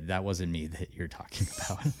 I did. That wasn't me that you're talking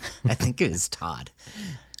about. I think it was Todd.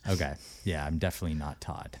 Okay. Yeah, I'm definitely not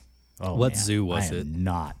Todd. Oh, What man. zoo was I am it?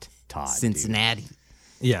 Not Todd. dude. Cincinnati.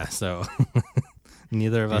 Yeah, so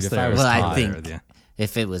neither of us if I there. was Well, I Todd, think with you.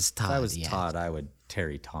 if it was Todd, If I was yeah. Todd, I would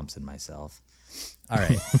Terry Thompson myself. All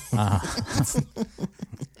right.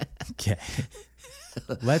 Okay.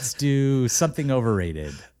 Let's do something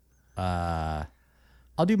overrated.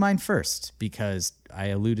 I'll do mine first because I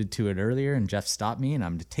alluded to it earlier and Jeff stopped me and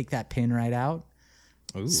I'm going to take that pin right out.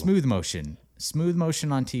 Smooth motion. Smooth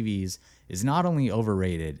motion on TVs is not only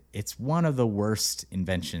overrated, it's one of the worst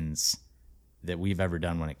inventions that we've ever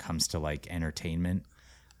done when it comes to like entertainment.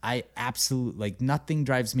 I absolutely nothing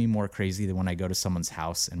drives me more crazy than when I go to someone's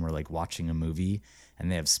house and we're like watching a movie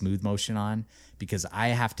and they have smooth motion on, because I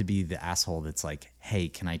have to be the asshole that's like, hey,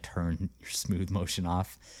 can I turn your smooth motion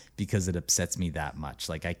off? Because it upsets me that much.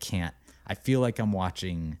 Like I feel like I'm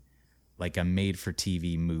watching like a made for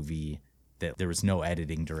TV movie that there was no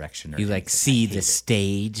editing direction. Or You like anything. see I the hate it.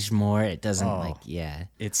 stage more. It doesn't Oh. yeah.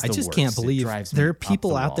 It's I the just worst. can't It believe drives me there are up people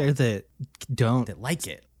the out wall there that don't. that like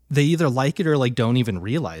it. They either like it or like don't even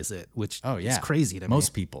realize it, which Oh yeah, is crazy to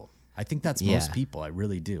most me. people. I think that's Yeah. most people. I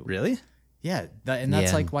really do. Really? Yeah, and that's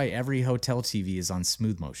Yeah. like why every hotel TV is on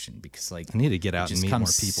smooth motion, because like I need to get out it and just meet more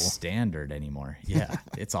comes people. standard anymore. Yeah,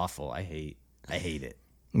 it's awful. I hate it.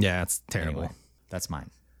 Yeah, it's terrible. Anyway, that's mine.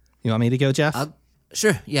 You want me to go, Jeff?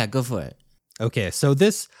 Sure. Yeah, go for it. Okay, so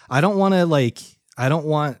this I don't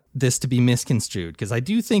want this to be misconstrued because I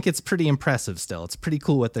do think it's pretty impressive still. It's pretty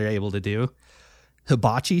cool what they're able to do.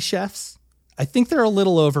 Hibachi chefs, I think they're a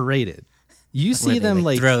little overrated. You Where see they, them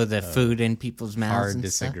like throw the food in people's mouths. Hard and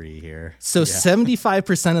disagree here. So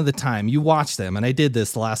 75% of the time you watch them, and I did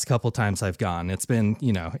this the last couple times I've gone. It's been,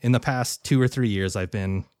 in the past 2 or 3 years, I've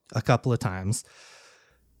been a couple of times.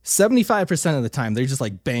 75% of the time, they're just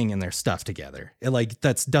like banging their stuff together. It like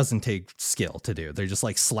doesn't take skill to do. They're just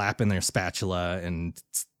like slapping their spatula and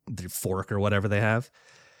their fork or whatever they have.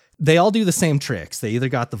 They all do the same tricks. They either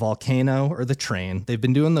got the volcano or the train. They've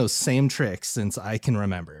been doing those same tricks since I can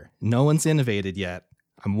remember. No one's innovated yet.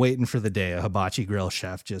 I'm waiting for the day a hibachi grill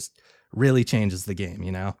chef just really changes the game,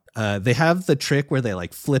 They have the trick where they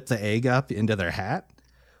like flip the egg up into their hat,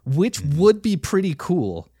 which would be pretty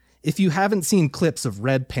cool if you haven't seen clips of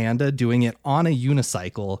Red Panda doing it on a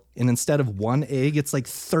unicycle, and instead of one egg, it's like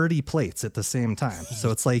 30 plates at the same time.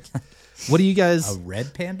 So it's like, what do you guys... A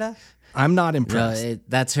red panda? I'm not impressed. No,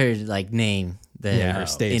 that's her like name. Her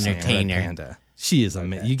stage name, entertainer. Red Panda. She is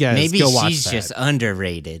amazing. You guys Maybe go watch she's that. just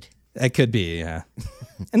underrated. It could be, yeah.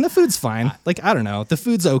 And the food's fine. Like, I don't know. The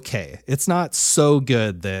food's okay. It's not so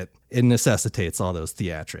good that it necessitates all those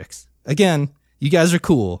theatrics. Again, you guys are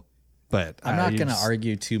cool, but I'm not going to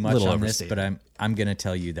argue too much on overstated. this, but I'm going to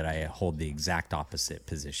tell you that I hold the exact opposite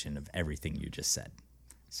position of everything you just said.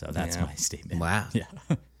 So that's my statement. Wow. Yeah.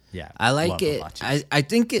 Yeah. I like love it. hibachi. I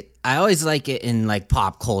think it. I always like it in like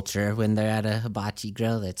pop culture when they're at a hibachi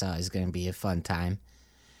grill. That's always going to be a fun time.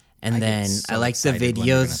 And get then so I like the excited when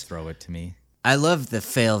they're gonna videos. throw it to me. I love the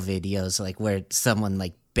fail videos, like where someone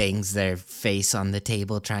like bangs their face on the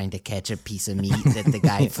table trying to catch a piece of meat that the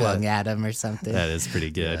guy flung at him or something. That is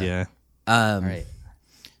pretty good, yeah. All right.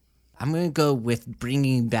 I'm going to go with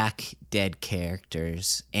bringing back dead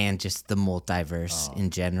characters and just the multiverse in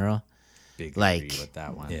general. Big like- agree with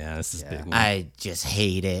that one. Yeah, this is a big one. I just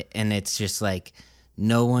hate it, and it's just like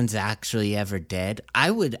no one's actually ever dead. I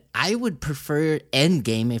would prefer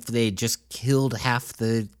Endgame if they just killed half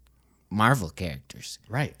the Marvel characters,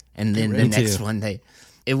 Right. and then the Me next too. one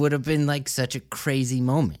it would have been like such a crazy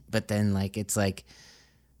moment. But then like it's like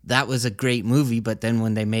that was a great movie, but then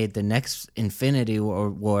when they made the next Infinity War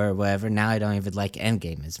or whatever, now I don't even like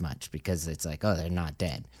Endgame as much because it's like, oh, they're not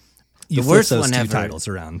dead. You the flip worst those one two ever- titles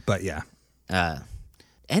around, but yeah.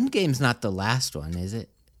 Endgame's not the last one, is it?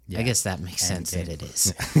 I guess that makes sense that it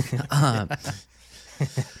is.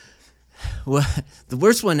 Well, the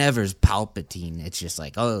worst one ever is Palpatine. It's just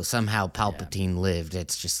like, oh, somehow Palpatine lived.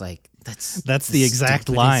 It's just like that's the exact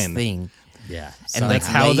stupidest line. thing. Yeah. And like that's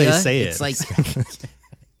how they Leia, say it's it. like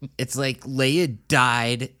it's like Leia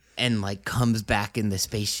died and like comes back in the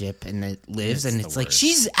spaceship and it lives, and it's like worst.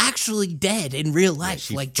 she's actually dead in real life.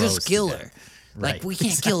 she Like froze just to kill death. her. Like Right, we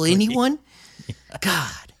can't kill anyone.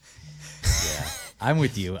 God. I'm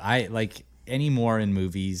with you. I like any more in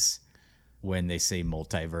movies when they say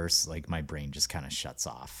multiverse, like my brain just kind of shuts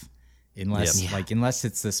off. Unless Yep. unless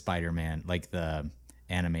it's the Spider-Man, like the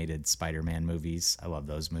animated Spider-Man movies. I love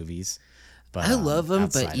those movies. But I love them,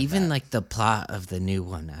 outside but of even that- like the plot of the new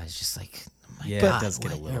one, I was just like, oh my Yeah, it God, does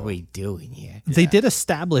get a what little- are we doing here? They did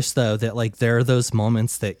establish, though, that like there are those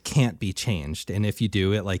moments that can't be changed. And if you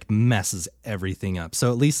do, it like messes everything up.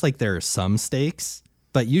 So at least like there are some stakes,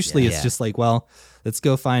 but usually it's Yeah. just like, well, let's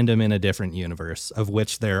go find them in a different universe, of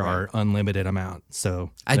which there are unlimited amount.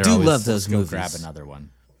 So I they're do always- love those go movies. grab another one.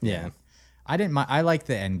 Yeah. I didn't mind. I liked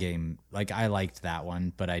the Endgame. Like I liked that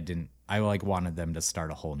one, but I didn't. I like wanted them to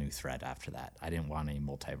start a whole new thread after that. I didn't want any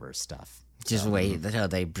multiverse stuff. Just wait until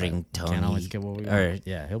they bring Tony always get what we or want.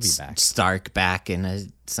 Yeah, he'll be back. Stark back in a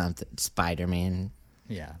something Spider-Man.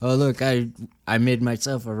 Yeah. Oh look, I made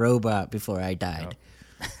myself a robot before I died.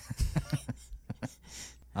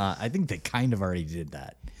 I think they kind of already did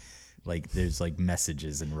that. Like there's like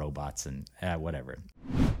messages and robots and whatever.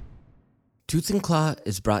 Tooth and Claw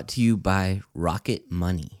is brought to you by Rocket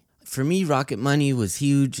Money. For me, Rocket Money was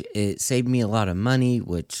huge. It saved me a lot of money,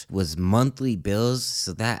 which was monthly bills,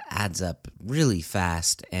 so that adds up really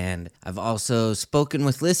fast. And I've also spoken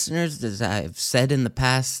with listeners, as I've said in the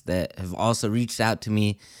past, that have also reached out to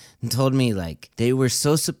me and told me like they were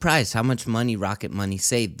so surprised how much money Rocket Money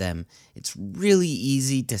saved them. It's really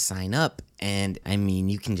easy to sign up, and I mean,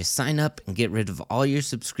 you can just sign up and get rid of all your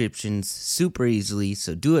subscriptions super easily,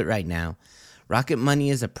 so do it right now. Rocket Money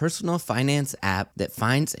is a personal finance app that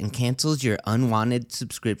finds and cancels your unwanted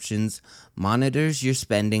subscriptions, monitors your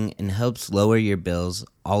spending, and helps lower your bills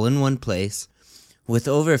all in one place. With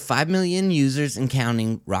over 5 million users and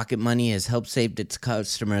counting, Rocket Money has helped save its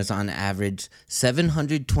customers on average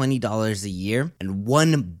 $720 a year and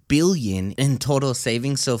 $1 billion in total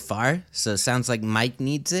savings so far. So it sounds like Mike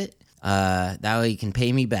needs it. That way he can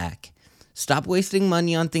pay me back. Stop wasting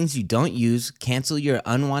money on things you don't use, cancel your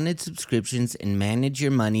unwanted subscriptions, and manage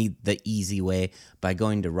your money the easy way by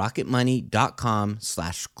going to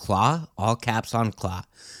rocketmoney.com/claw, all caps on claw.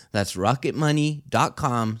 That's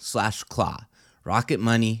rocketmoney.com/claw.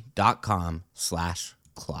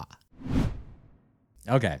 rocketmoney.com/claw.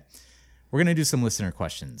 Okay, we're going to do some listener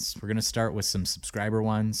questions. We're going to start with some subscriber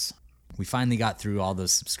ones. We finally got through all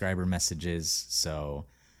those subscriber messages, so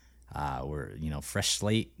we're, fresh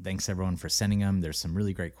slate. Thanks everyone for sending them. There's some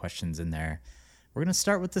really great questions in there. We're going to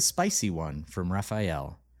start with the spicy one from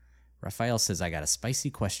Raphael. Raphael says, I got a spicy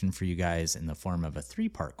question for you guys in the form of a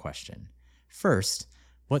 3-part question. First,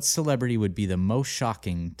 what celebrity would be the most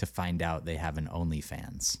shocking to find out they have an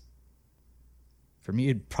OnlyFans? For me,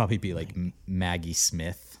 it'd probably be like Maggie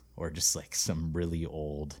Smith or just like some really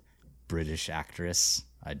old British actress.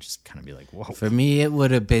 I'd just kind of be like, whoa. For me, it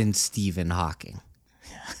would have been Stephen Hawking.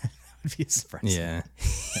 Yeah, that would be surprising. Yeah.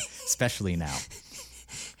 Especially now.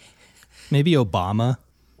 Maybe Obama.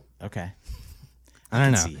 Okay. I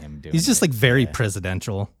don't know. See him doing He's just like very yeah.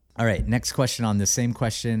 presidential. All right. Next question on the same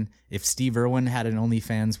question. If Steve Irwin had an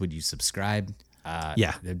OnlyFans, would you subscribe?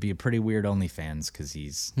 Yeah. It'd be a pretty weird OnlyFans because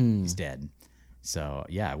he's dead. So,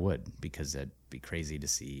 yeah, I would, because it'd be crazy to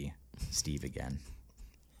see Steve again.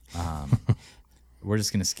 We're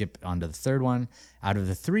just going to skip on to the third one. Out of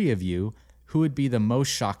the 3 of you, who would be the most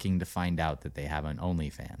shocking to find out that they have an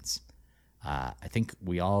OnlyFans? I think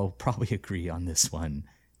we all probably agree on this one.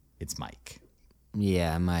 It's Mike.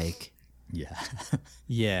 Yeah, Mike. Yeah.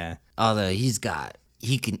 Yeah. Although he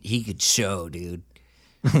could show, dude.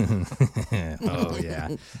 Oh, yeah.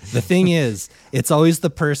 The thing is, it's always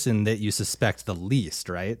the person that you suspect the least,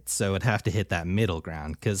 right? So it'd have to hit that middle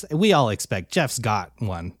ground because we all expect Jeff's got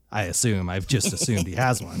one. I assume. I've just assumed he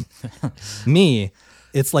has one. Me,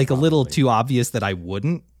 it's like a little too obvious that I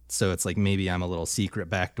wouldn't. So it's like maybe I'm a little secret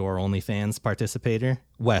backdoor OnlyFans participator.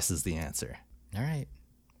 Wes is the answer. All right.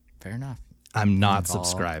 Fair enough. I'm not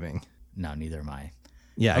subscribing. No, neither am I.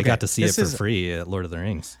 Yeah, I got to see it for free at Lord of the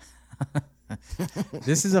Rings.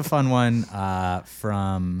 This is a fun one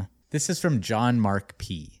from John Mark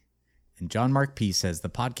P. And John Mark P says, the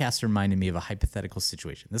podcast reminded me of a hypothetical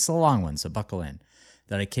situation. This is a long one, so buckle in.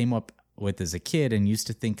 That I came up with as a kid and used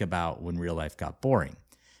to think about when real life got boring.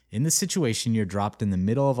 In this situation, you're dropped in the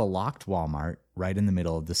middle of a locked Walmart, right in the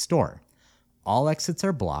middle of the store. All exits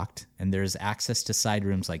are blocked, and there's access to side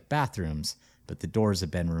rooms like bathrooms, but the doors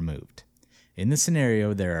have been removed. In this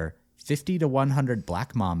scenario, there are 50 to 100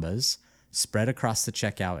 black mambas spread across the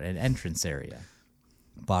checkout and entrance area,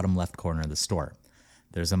 bottom left corner of the store.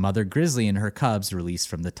 There's a mother grizzly and her cubs released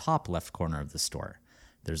from the top left corner of the store.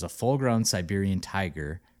 There's a full-grown Siberian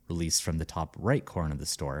tiger released from the top right corner of the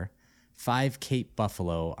store. 5 Cape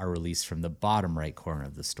buffalo are released from the bottom right corner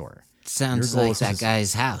of the store. Sounds like that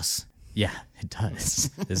guy's house. Yeah, it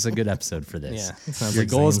does. This is a good episode for this. Yeah, it sounds Your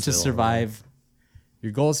like goal is to Zanesville. survive.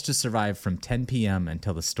 Your goal is to survive from 10 p.m.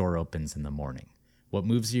 until the store opens in the morning. What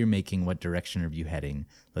moves are you making? What direction are you heading?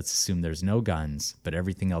 Let's assume there's no guns, but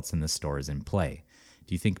everything else in the store is in play.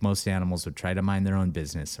 Do you think most animals would try to mind their own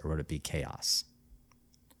business, or would it be chaos?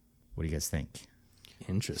 What do you guys think?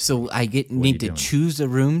 Interesting. So I need to choose a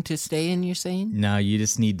room to stay in, you're saying? No, you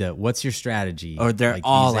just need to. What's your strategy? Or they're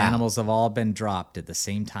all these out. animals have all been dropped at the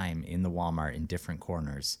same time in the Walmart in different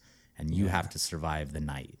corners, and you have to survive the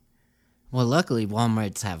night. Well, luckily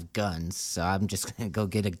Walmarts have guns, so I'm just gonna go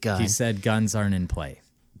get a gun. He said guns aren't in play,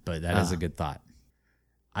 but that is a good thought.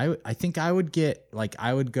 I think I would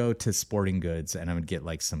go to Sporting Goods and I would get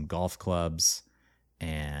like some golf clubs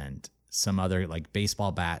and some other like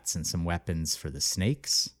baseball bats and some weapons for the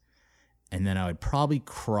snakes. And then I would probably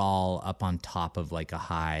crawl up on top of like a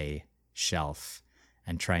high shelf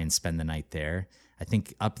and try and spend the night there. I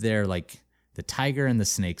think up there, like the tiger and the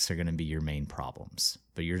snakes are going to be your main problems,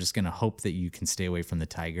 but you're just going to hope that you can stay away from the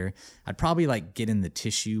tiger. I'd probably like get in the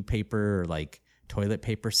tissue paper or like toilet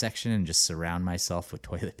paper section and just surround myself with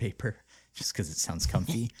toilet paper just because it sounds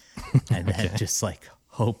comfy. And then just like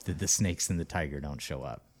hope that the snakes and the tiger don't show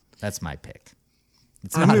up. That's my pick.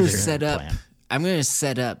 It's I'm not a gonna very set good up. plan. I'm gonna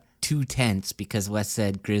set up 2 tents because Wes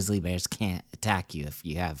said grizzly bears can't attack you if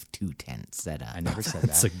you have 2 tents set up. I never said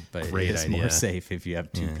That's that, a but great it is more idea. safe if you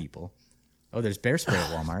have 2 people. Oh, there's bear spray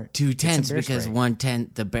at Walmart. 2 Get some tents bear because spray. 1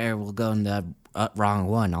 tent the bear will go in the wrong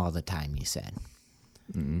one all the time. You said.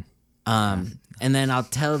 And then I'll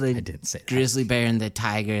tell the didn't say that. grizzly bear and the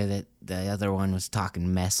tiger that the other one was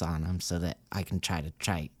talking mess on them, so that I can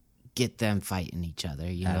try get them fighting each other.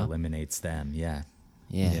 You That know. eliminates them. Yeah,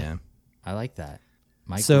 Yeah. Yeah. I like that.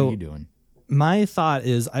 Mike, So- what are you doing? My thought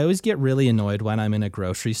is I always get really annoyed when I'm in a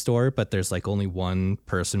grocery store, but there's like only one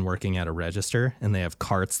person working at a register and they have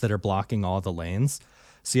carts that are blocking all the lanes.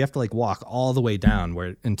 So you have to like walk all the way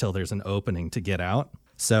down until there's an opening to get out.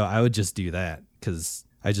 So I would just do that because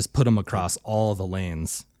I just put them across all the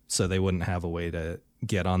lanes so they wouldn't have a way to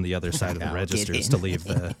get on the other side of the registers to leave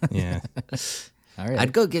the, yeah. All right.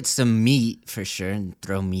 I'd go get some meat for sure and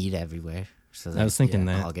throw meat everywhere. So that I was thinking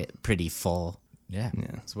that. I'll get pretty full. Yeah,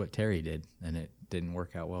 that's what Terry did, and it didn't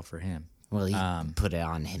work out well for him. Well, he put it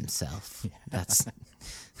on himself. That's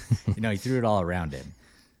He threw it all around him.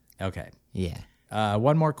 Okay. yeah.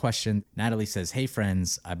 One more question. Natalie says, "Hey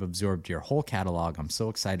friends, I've absorbed your whole catalog. I'm so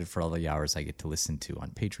excited for all the hours I get to listen to on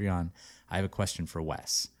Patreon. I have a question for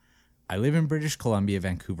Wes. I live in British Columbia,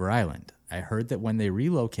 Vancouver Island. I heard that when they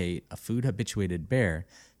relocate a food-habituated bear,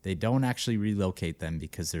 they don't actually relocate them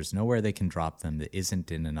because there's nowhere they can drop them that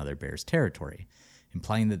isn't in another bear's territory,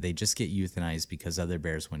 implying that they just get euthanized because other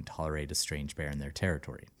bears wouldn't tolerate a strange bear in their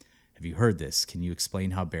territory. Have you heard this? Can you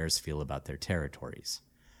explain how bears feel about their territories?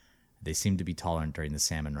 They seem to be tolerant during the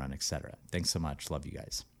salmon run, etc. Thanks so much. Love you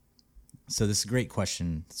guys." So this is a great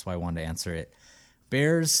question. That's why I wanted to answer it.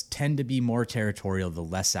 Bears tend to be more territorial the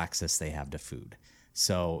less access they have to food.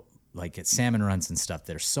 So like at salmon runs and stuff,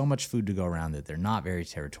 there's so much food to go around that they're not very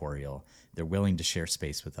territorial. They're willing to share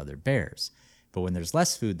space with other bears. But when there's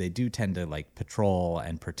less food, they do tend to like patrol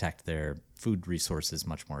and protect their food resources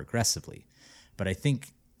much more aggressively. But I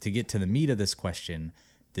think to get to the meat of this question,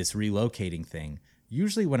 this relocating thing,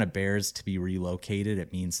 usually when a bear is to be relocated,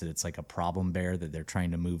 it means that it's like a problem bear that they're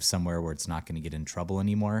trying to move somewhere where it's not going to get in trouble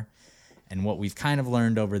anymore. And what we've kind of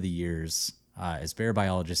learned over the years as bear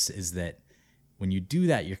biologists is that when you do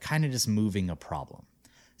that, you're kind of just moving a problem.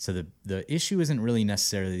 So the issue isn't really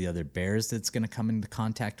necessarily the other bears that it's going to come into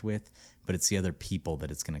contact with, but it's the other people that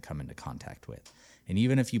it's going to come into contact with. And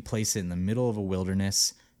even if you place it in the middle of a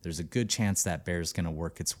wilderness, there's a good chance that bear is going to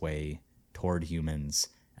work its way toward humans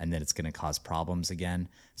and that it's going to cause problems again.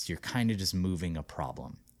 So you're kind of just moving a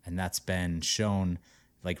problem. And that's been shown,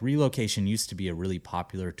 like relocation used to be a really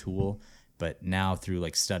popular tool, but now through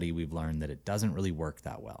like study, we've learned that it doesn't really work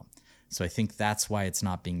that well. So I think that's why it's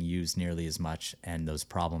not being used nearly as much and those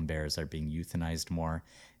problem bears are being euthanized more.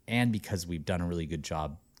 And because we've done a really good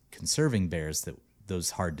job conserving bears, that those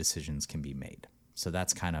hard decisions can be made. So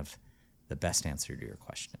that's kind of the best answer to your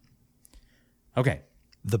question. Okay.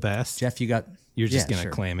 The best? Jeff, you got... You're just going to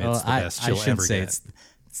claim it's the best you'll ever get.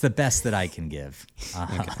 It's the best that I can give.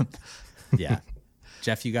 Okay. Yeah.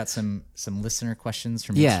 Jeff, you got some listener questions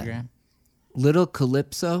from Instagram? Little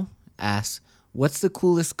Calypso asks, what's the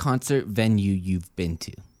coolest concert venue you've been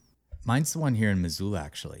to? Mine's the one here in Missoula,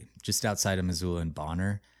 actually, just outside of Missoula and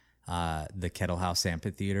Bonner, the Kettle House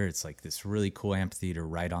Amphitheater. It's like this really cool amphitheater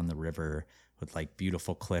right on the river with like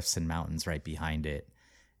beautiful cliffs and mountains right behind it.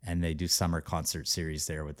 And they do summer concert series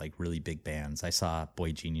there with like really big bands. I saw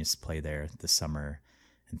Boy Genius play there this summer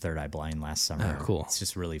and Third Eye Blind last summer. Oh, cool. It's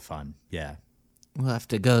just really fun. Yeah. We'll have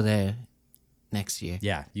to go there next year.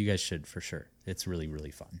 Yeah, you guys should for sure. It's really, really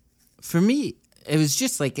fun. For me, it was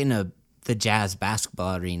just like in the Jazz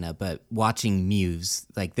basketball arena, but watching Muse,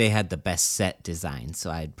 like they had the best set design, so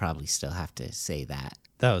I'd probably still have to say that.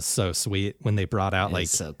 That was so sweet when they brought out It's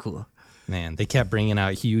so cool. Man, they kept bringing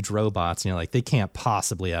out huge robots, and you're like, they can't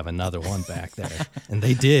possibly have another one back there. And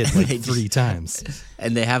they did like 3 times.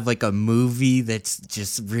 And they have like a movie that's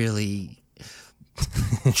just really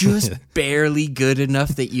just barely good enough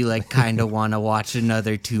that you like kind of want to watch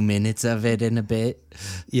another 2 minutes of it in a bit.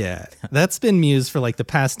 Yeah, that's been Muse for like the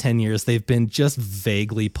past 10 years. They've been just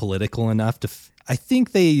vaguely political enough to, I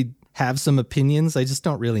think they have some opinions. I just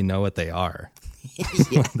don't really know what they are.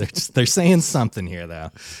 They're saying something here, though.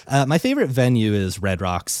 My favorite venue is Red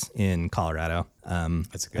Rocks in Colorado.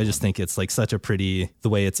 That's a good I just think it's like such a pretty, the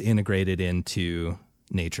way it's integrated into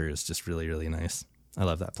nature is just really, really nice. I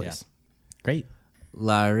love that place. Yeah. Great.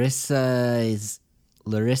 Larissa's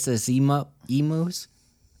Emos.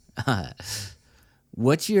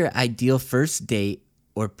 What's your ideal first date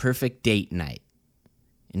or perfect date night?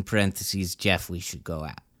 In parentheses, Jeff, we should go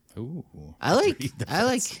out. Ooh. I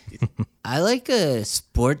like a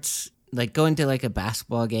sports, like going to like a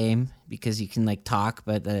basketball game because you can like talk,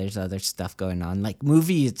 but there's other stuff going on. Like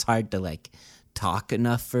movie, it's hard to like talk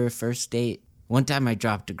enough for a first date. One time I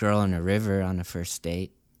dropped a girl in a river on a first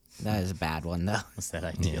date. That was a bad one though. Was that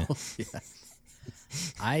ideal? Yeah.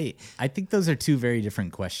 I think those are 2 very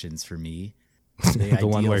different questions for me. The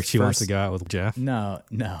one where she wants to go out with Jeff? No.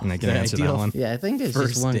 And I can answer that one. Yeah, I think there's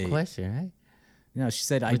just one question, right? No, she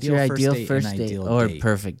said What's ideal your first ideal date first and date ideal or date.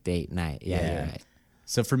 perfect date night? Yeah, you're right.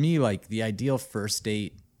 So for me, like the ideal first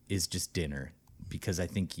date is just dinner because I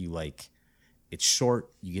think you like, it's short.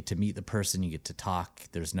 You get to meet the person, you get to talk.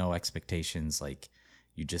 There's no expectations. Like,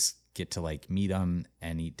 you just get to like meet them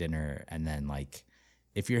and eat dinner. And then like,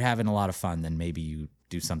 if you're having a lot of fun, then maybe you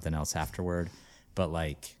do something else afterward. But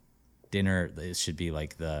like, dinner, it should be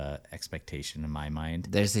like the expectation in my mind.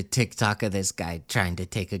 There's a TikTok of this guy trying to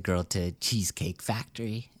take a girl to a Cheesecake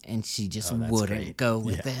Factory, and she just wouldn't great. go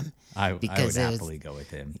with him. I would because happily go with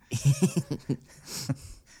him.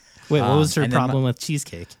 Wait, what was her and then problem with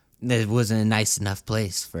cheesecake? It wasn't a nice enough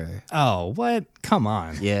place for her. Oh, what? Come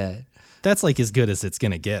on. Yeah. That's like as good as it's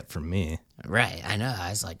going to get from me. Right. I know. I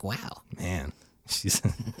was like, wow. Man, she's...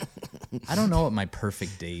 I don't know what my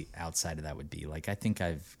perfect date outside of that would be. Like, I think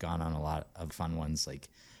I've gone on a lot of fun ones. Like,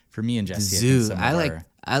 for me and Jesse, Zoo.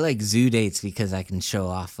 I like zoo dates because I can show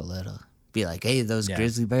off a little. Be like, hey, those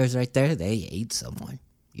grizzly bears right there, they ate someone.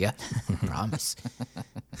 Yeah, promise.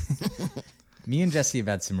 Me and Jesse have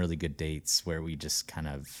had some really good dates where we just kind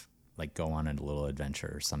of like go on a little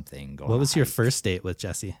adventure or something. What was your first date with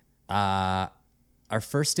Jesse? Our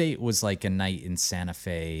first date was like a night in Santa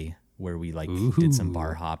Fe where we like did some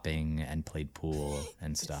bar hopping and played pool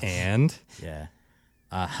and stuff. And? Yeah.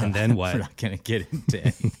 And then what? We're not going to get into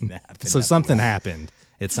anything that happened. So something happened,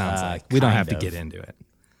 it sounds like. We don't have to get into it.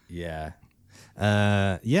 Yeah.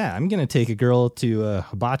 Yeah, I'm going to take a girl to a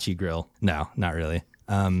hibachi grill. No, not really.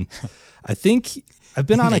 I think I've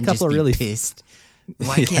been on a couple of really... pissed.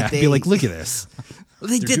 Why can't they... be like, look at this.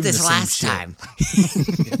 They did this last time.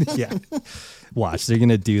 Yeah. Watch, they're going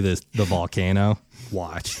to do this, the volcano.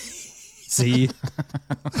 Watch. See?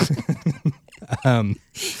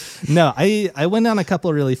 No, I went on a couple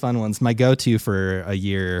of really fun ones. My go-to for a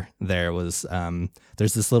year there was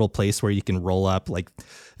there's this little place where you can roll up like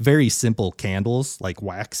very simple candles, like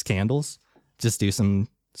wax candles. Just do some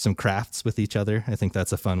crafts with each other. I think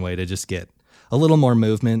that's a fun way to just get a little more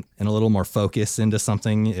movement and a little more focus into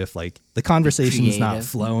something if like the conversation's not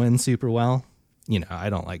flowing super well. You know, I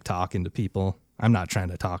don't like talking to people. I'm not trying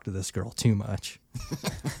to talk to this girl too much.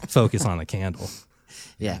 Focus on the candle.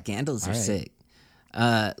 Yeah, candles are sick.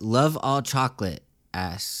 Love All Chocolate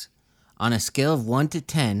asks, on a scale of 1 to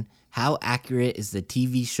 10, how accurate is the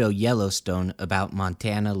TV show Yellowstone about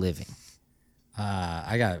Montana living?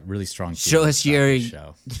 I got really strong. Show us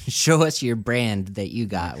your brand that you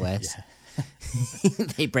got, Wes.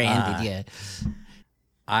 They branded you.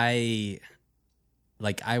 I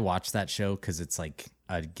watch that show because it's like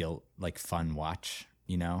a fun watch,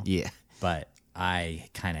 you know? Yeah. But I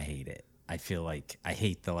kind of hate it. I feel like I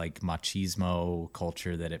hate the like machismo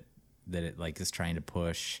culture that it like is trying to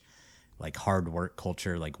push, like hard work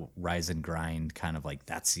culture, like rise and grind, kind of like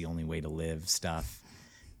that's the only way to live stuff.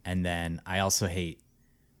 And then I also hate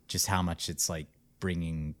just how much it's like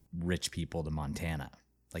bringing rich people to Montana.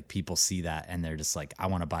 Like people see that and they're just like, I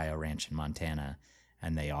want to buy a ranch in Montana,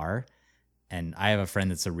 and they are. And I have a friend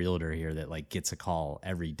that's a realtor here that like gets a call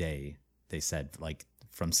every day. They said like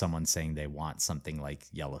from someone saying they want something like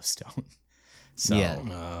Yellowstone.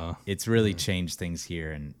 So it's really changed things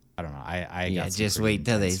here. And I don't know. I got just wait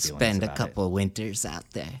till they spend a couple of winters out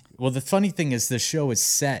there. Well, the funny thing is the show is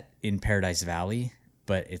set in Paradise Valley,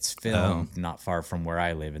 but it's filmed not far from where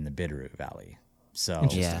I live in the Bitterroot Valley. So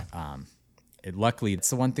luckily it's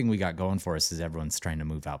the one thing we got going for us is everyone's trying to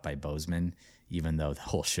move out by Bozeman, even though the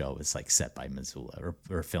whole show is like set by Missoula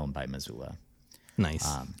or filmed by Missoula. Nice.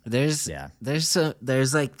 There's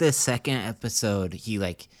like this second episode, he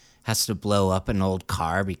like has to blow up an old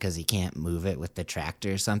car because he can't move it with the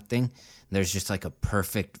tractor or something. There's just like a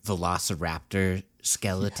perfect velociraptor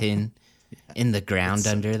skeleton in the ground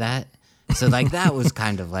under that. So like that was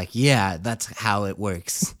kind of like, yeah, that's how it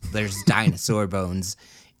works. There's dinosaur bones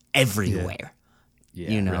everywhere.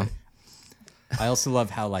 Yeah, you know. Right. I also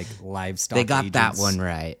love how like livestock they got that one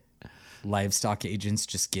right. Livestock agents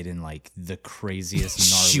just get in like the craziest,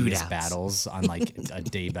 gnarliest battles on like a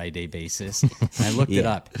day-by-day basis. And I looked it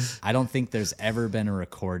up. I don't think there's ever been a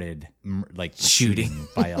recorded like shooting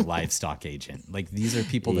by a livestock agent. Like these are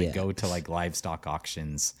people that go to like livestock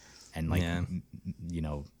auctions and like you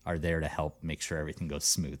know are there to help make sure everything goes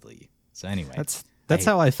smoothly. So anyway, that's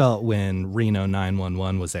how I felt when Reno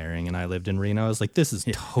 911 was airing and I lived in Reno. I was like, this is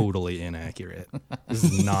totally inaccurate. This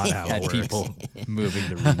is not how it works. People moving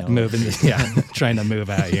to Reno. Trying to move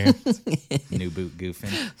out here. New boot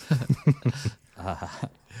goofing. All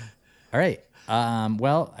right.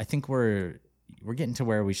 Well, I think we're getting to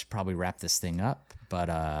where we should probably wrap this thing up.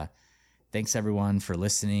 But thanks everyone for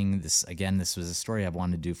listening. This was a story I've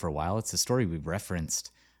wanted to do for a while. It's a story we've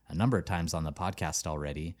referenced a number of times on the podcast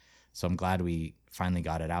already. So I'm glad we finally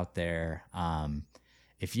got it out there.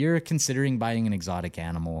 If you're considering buying an exotic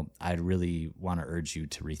animal, I'd really want to urge you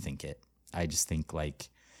to rethink it. I just think like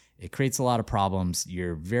it creates a lot of problems.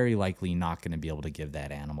 You're very likely not going to be able to give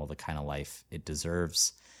that animal the kind of life it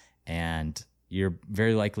deserves. And you're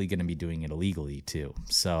very likely going to be doing it illegally too.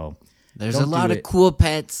 So there's a lot of cool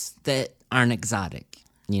pets that aren't exotic,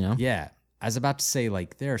 you know? Yeah. I was about to say,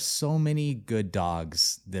 like, there are so many good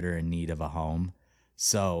dogs that are in need of a home.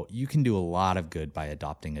 So you can do a lot of good by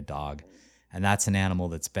adopting a dog. And that's an animal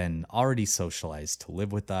that's been already socialized to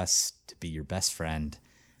live with us, to be your best friend.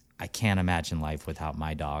 I can't imagine life without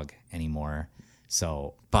my dog anymore.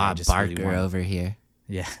 So Bob Barker over here.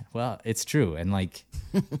 Yeah, well, it's true. And like,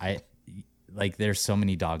 there's so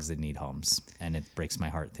many dogs that need homes, and it breaks my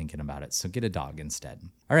heart thinking about it. So get a dog instead.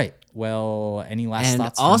 All right. Well, any last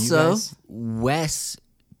thoughts from you guys? And also, Wes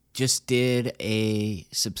just did a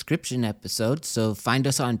subscription episode, so find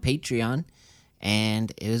us on Patreon.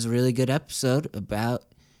 And it was a really good episode about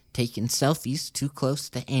taking selfies too close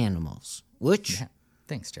to animals, which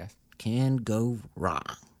thanks, Jeff, can go wrong.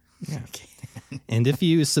 Yeah. And if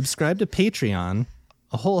you subscribe to Patreon,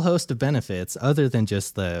 a whole host of benefits other than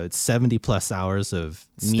just the 70 plus hours of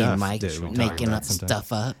me stuff and Mike making up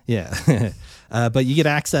stuff up. Yeah. But you get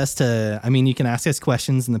access to, you can ask us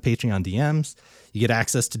questions in the Patreon DMs. You get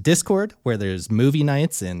access to Discord, where there's movie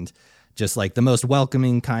nights and just like the most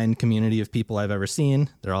welcoming, kind community of people I've ever seen.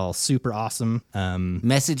 They're all super awesome.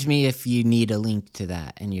 Message me if you need a link to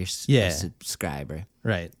that and you're a subscriber.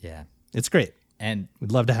 Right. Yeah. It's great. And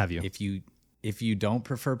we'd love to have you. If you don't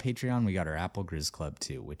prefer Patreon, we got our Apple Grizz Club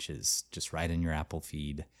too, which is just right in your Apple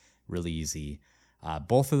feed. Really easy.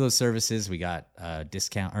 Both of those services, we got a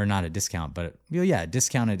discount, or not a discount, but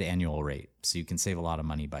discounted annual rate. So you can save a lot of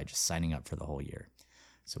money by just signing up for the whole year.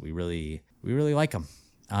 So we really like them.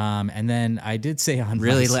 And then I did say on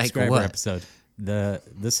my subscriber episode, the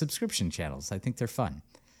subscription channels, I think they're fun.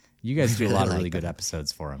 You guys do a lot of really good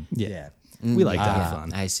episodes for them. Yeah. We like to have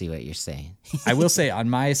fun. I see what you're saying. I will say on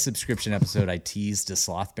my subscription episode, I teased a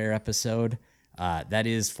Sloth Bear episode. That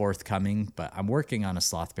is forthcoming, but I'm working on a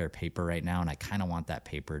Sloth Bear paper right now, and I kind of want that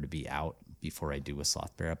paper to be out before I do a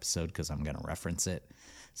Sloth Bear episode because I'm going to reference it.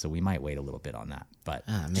 So we might wait a little bit on that. But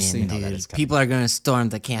just so you know, that is coming. People are going to storm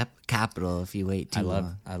the Capitol if you wait too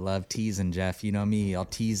long. I love teasing, Jeff. You know me. I'll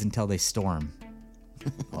tease until they storm.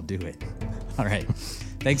 I'll do it. All right.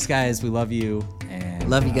 Thanks, guys. We love you. And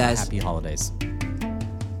love you guys. Happy holidays.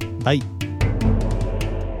 Bye.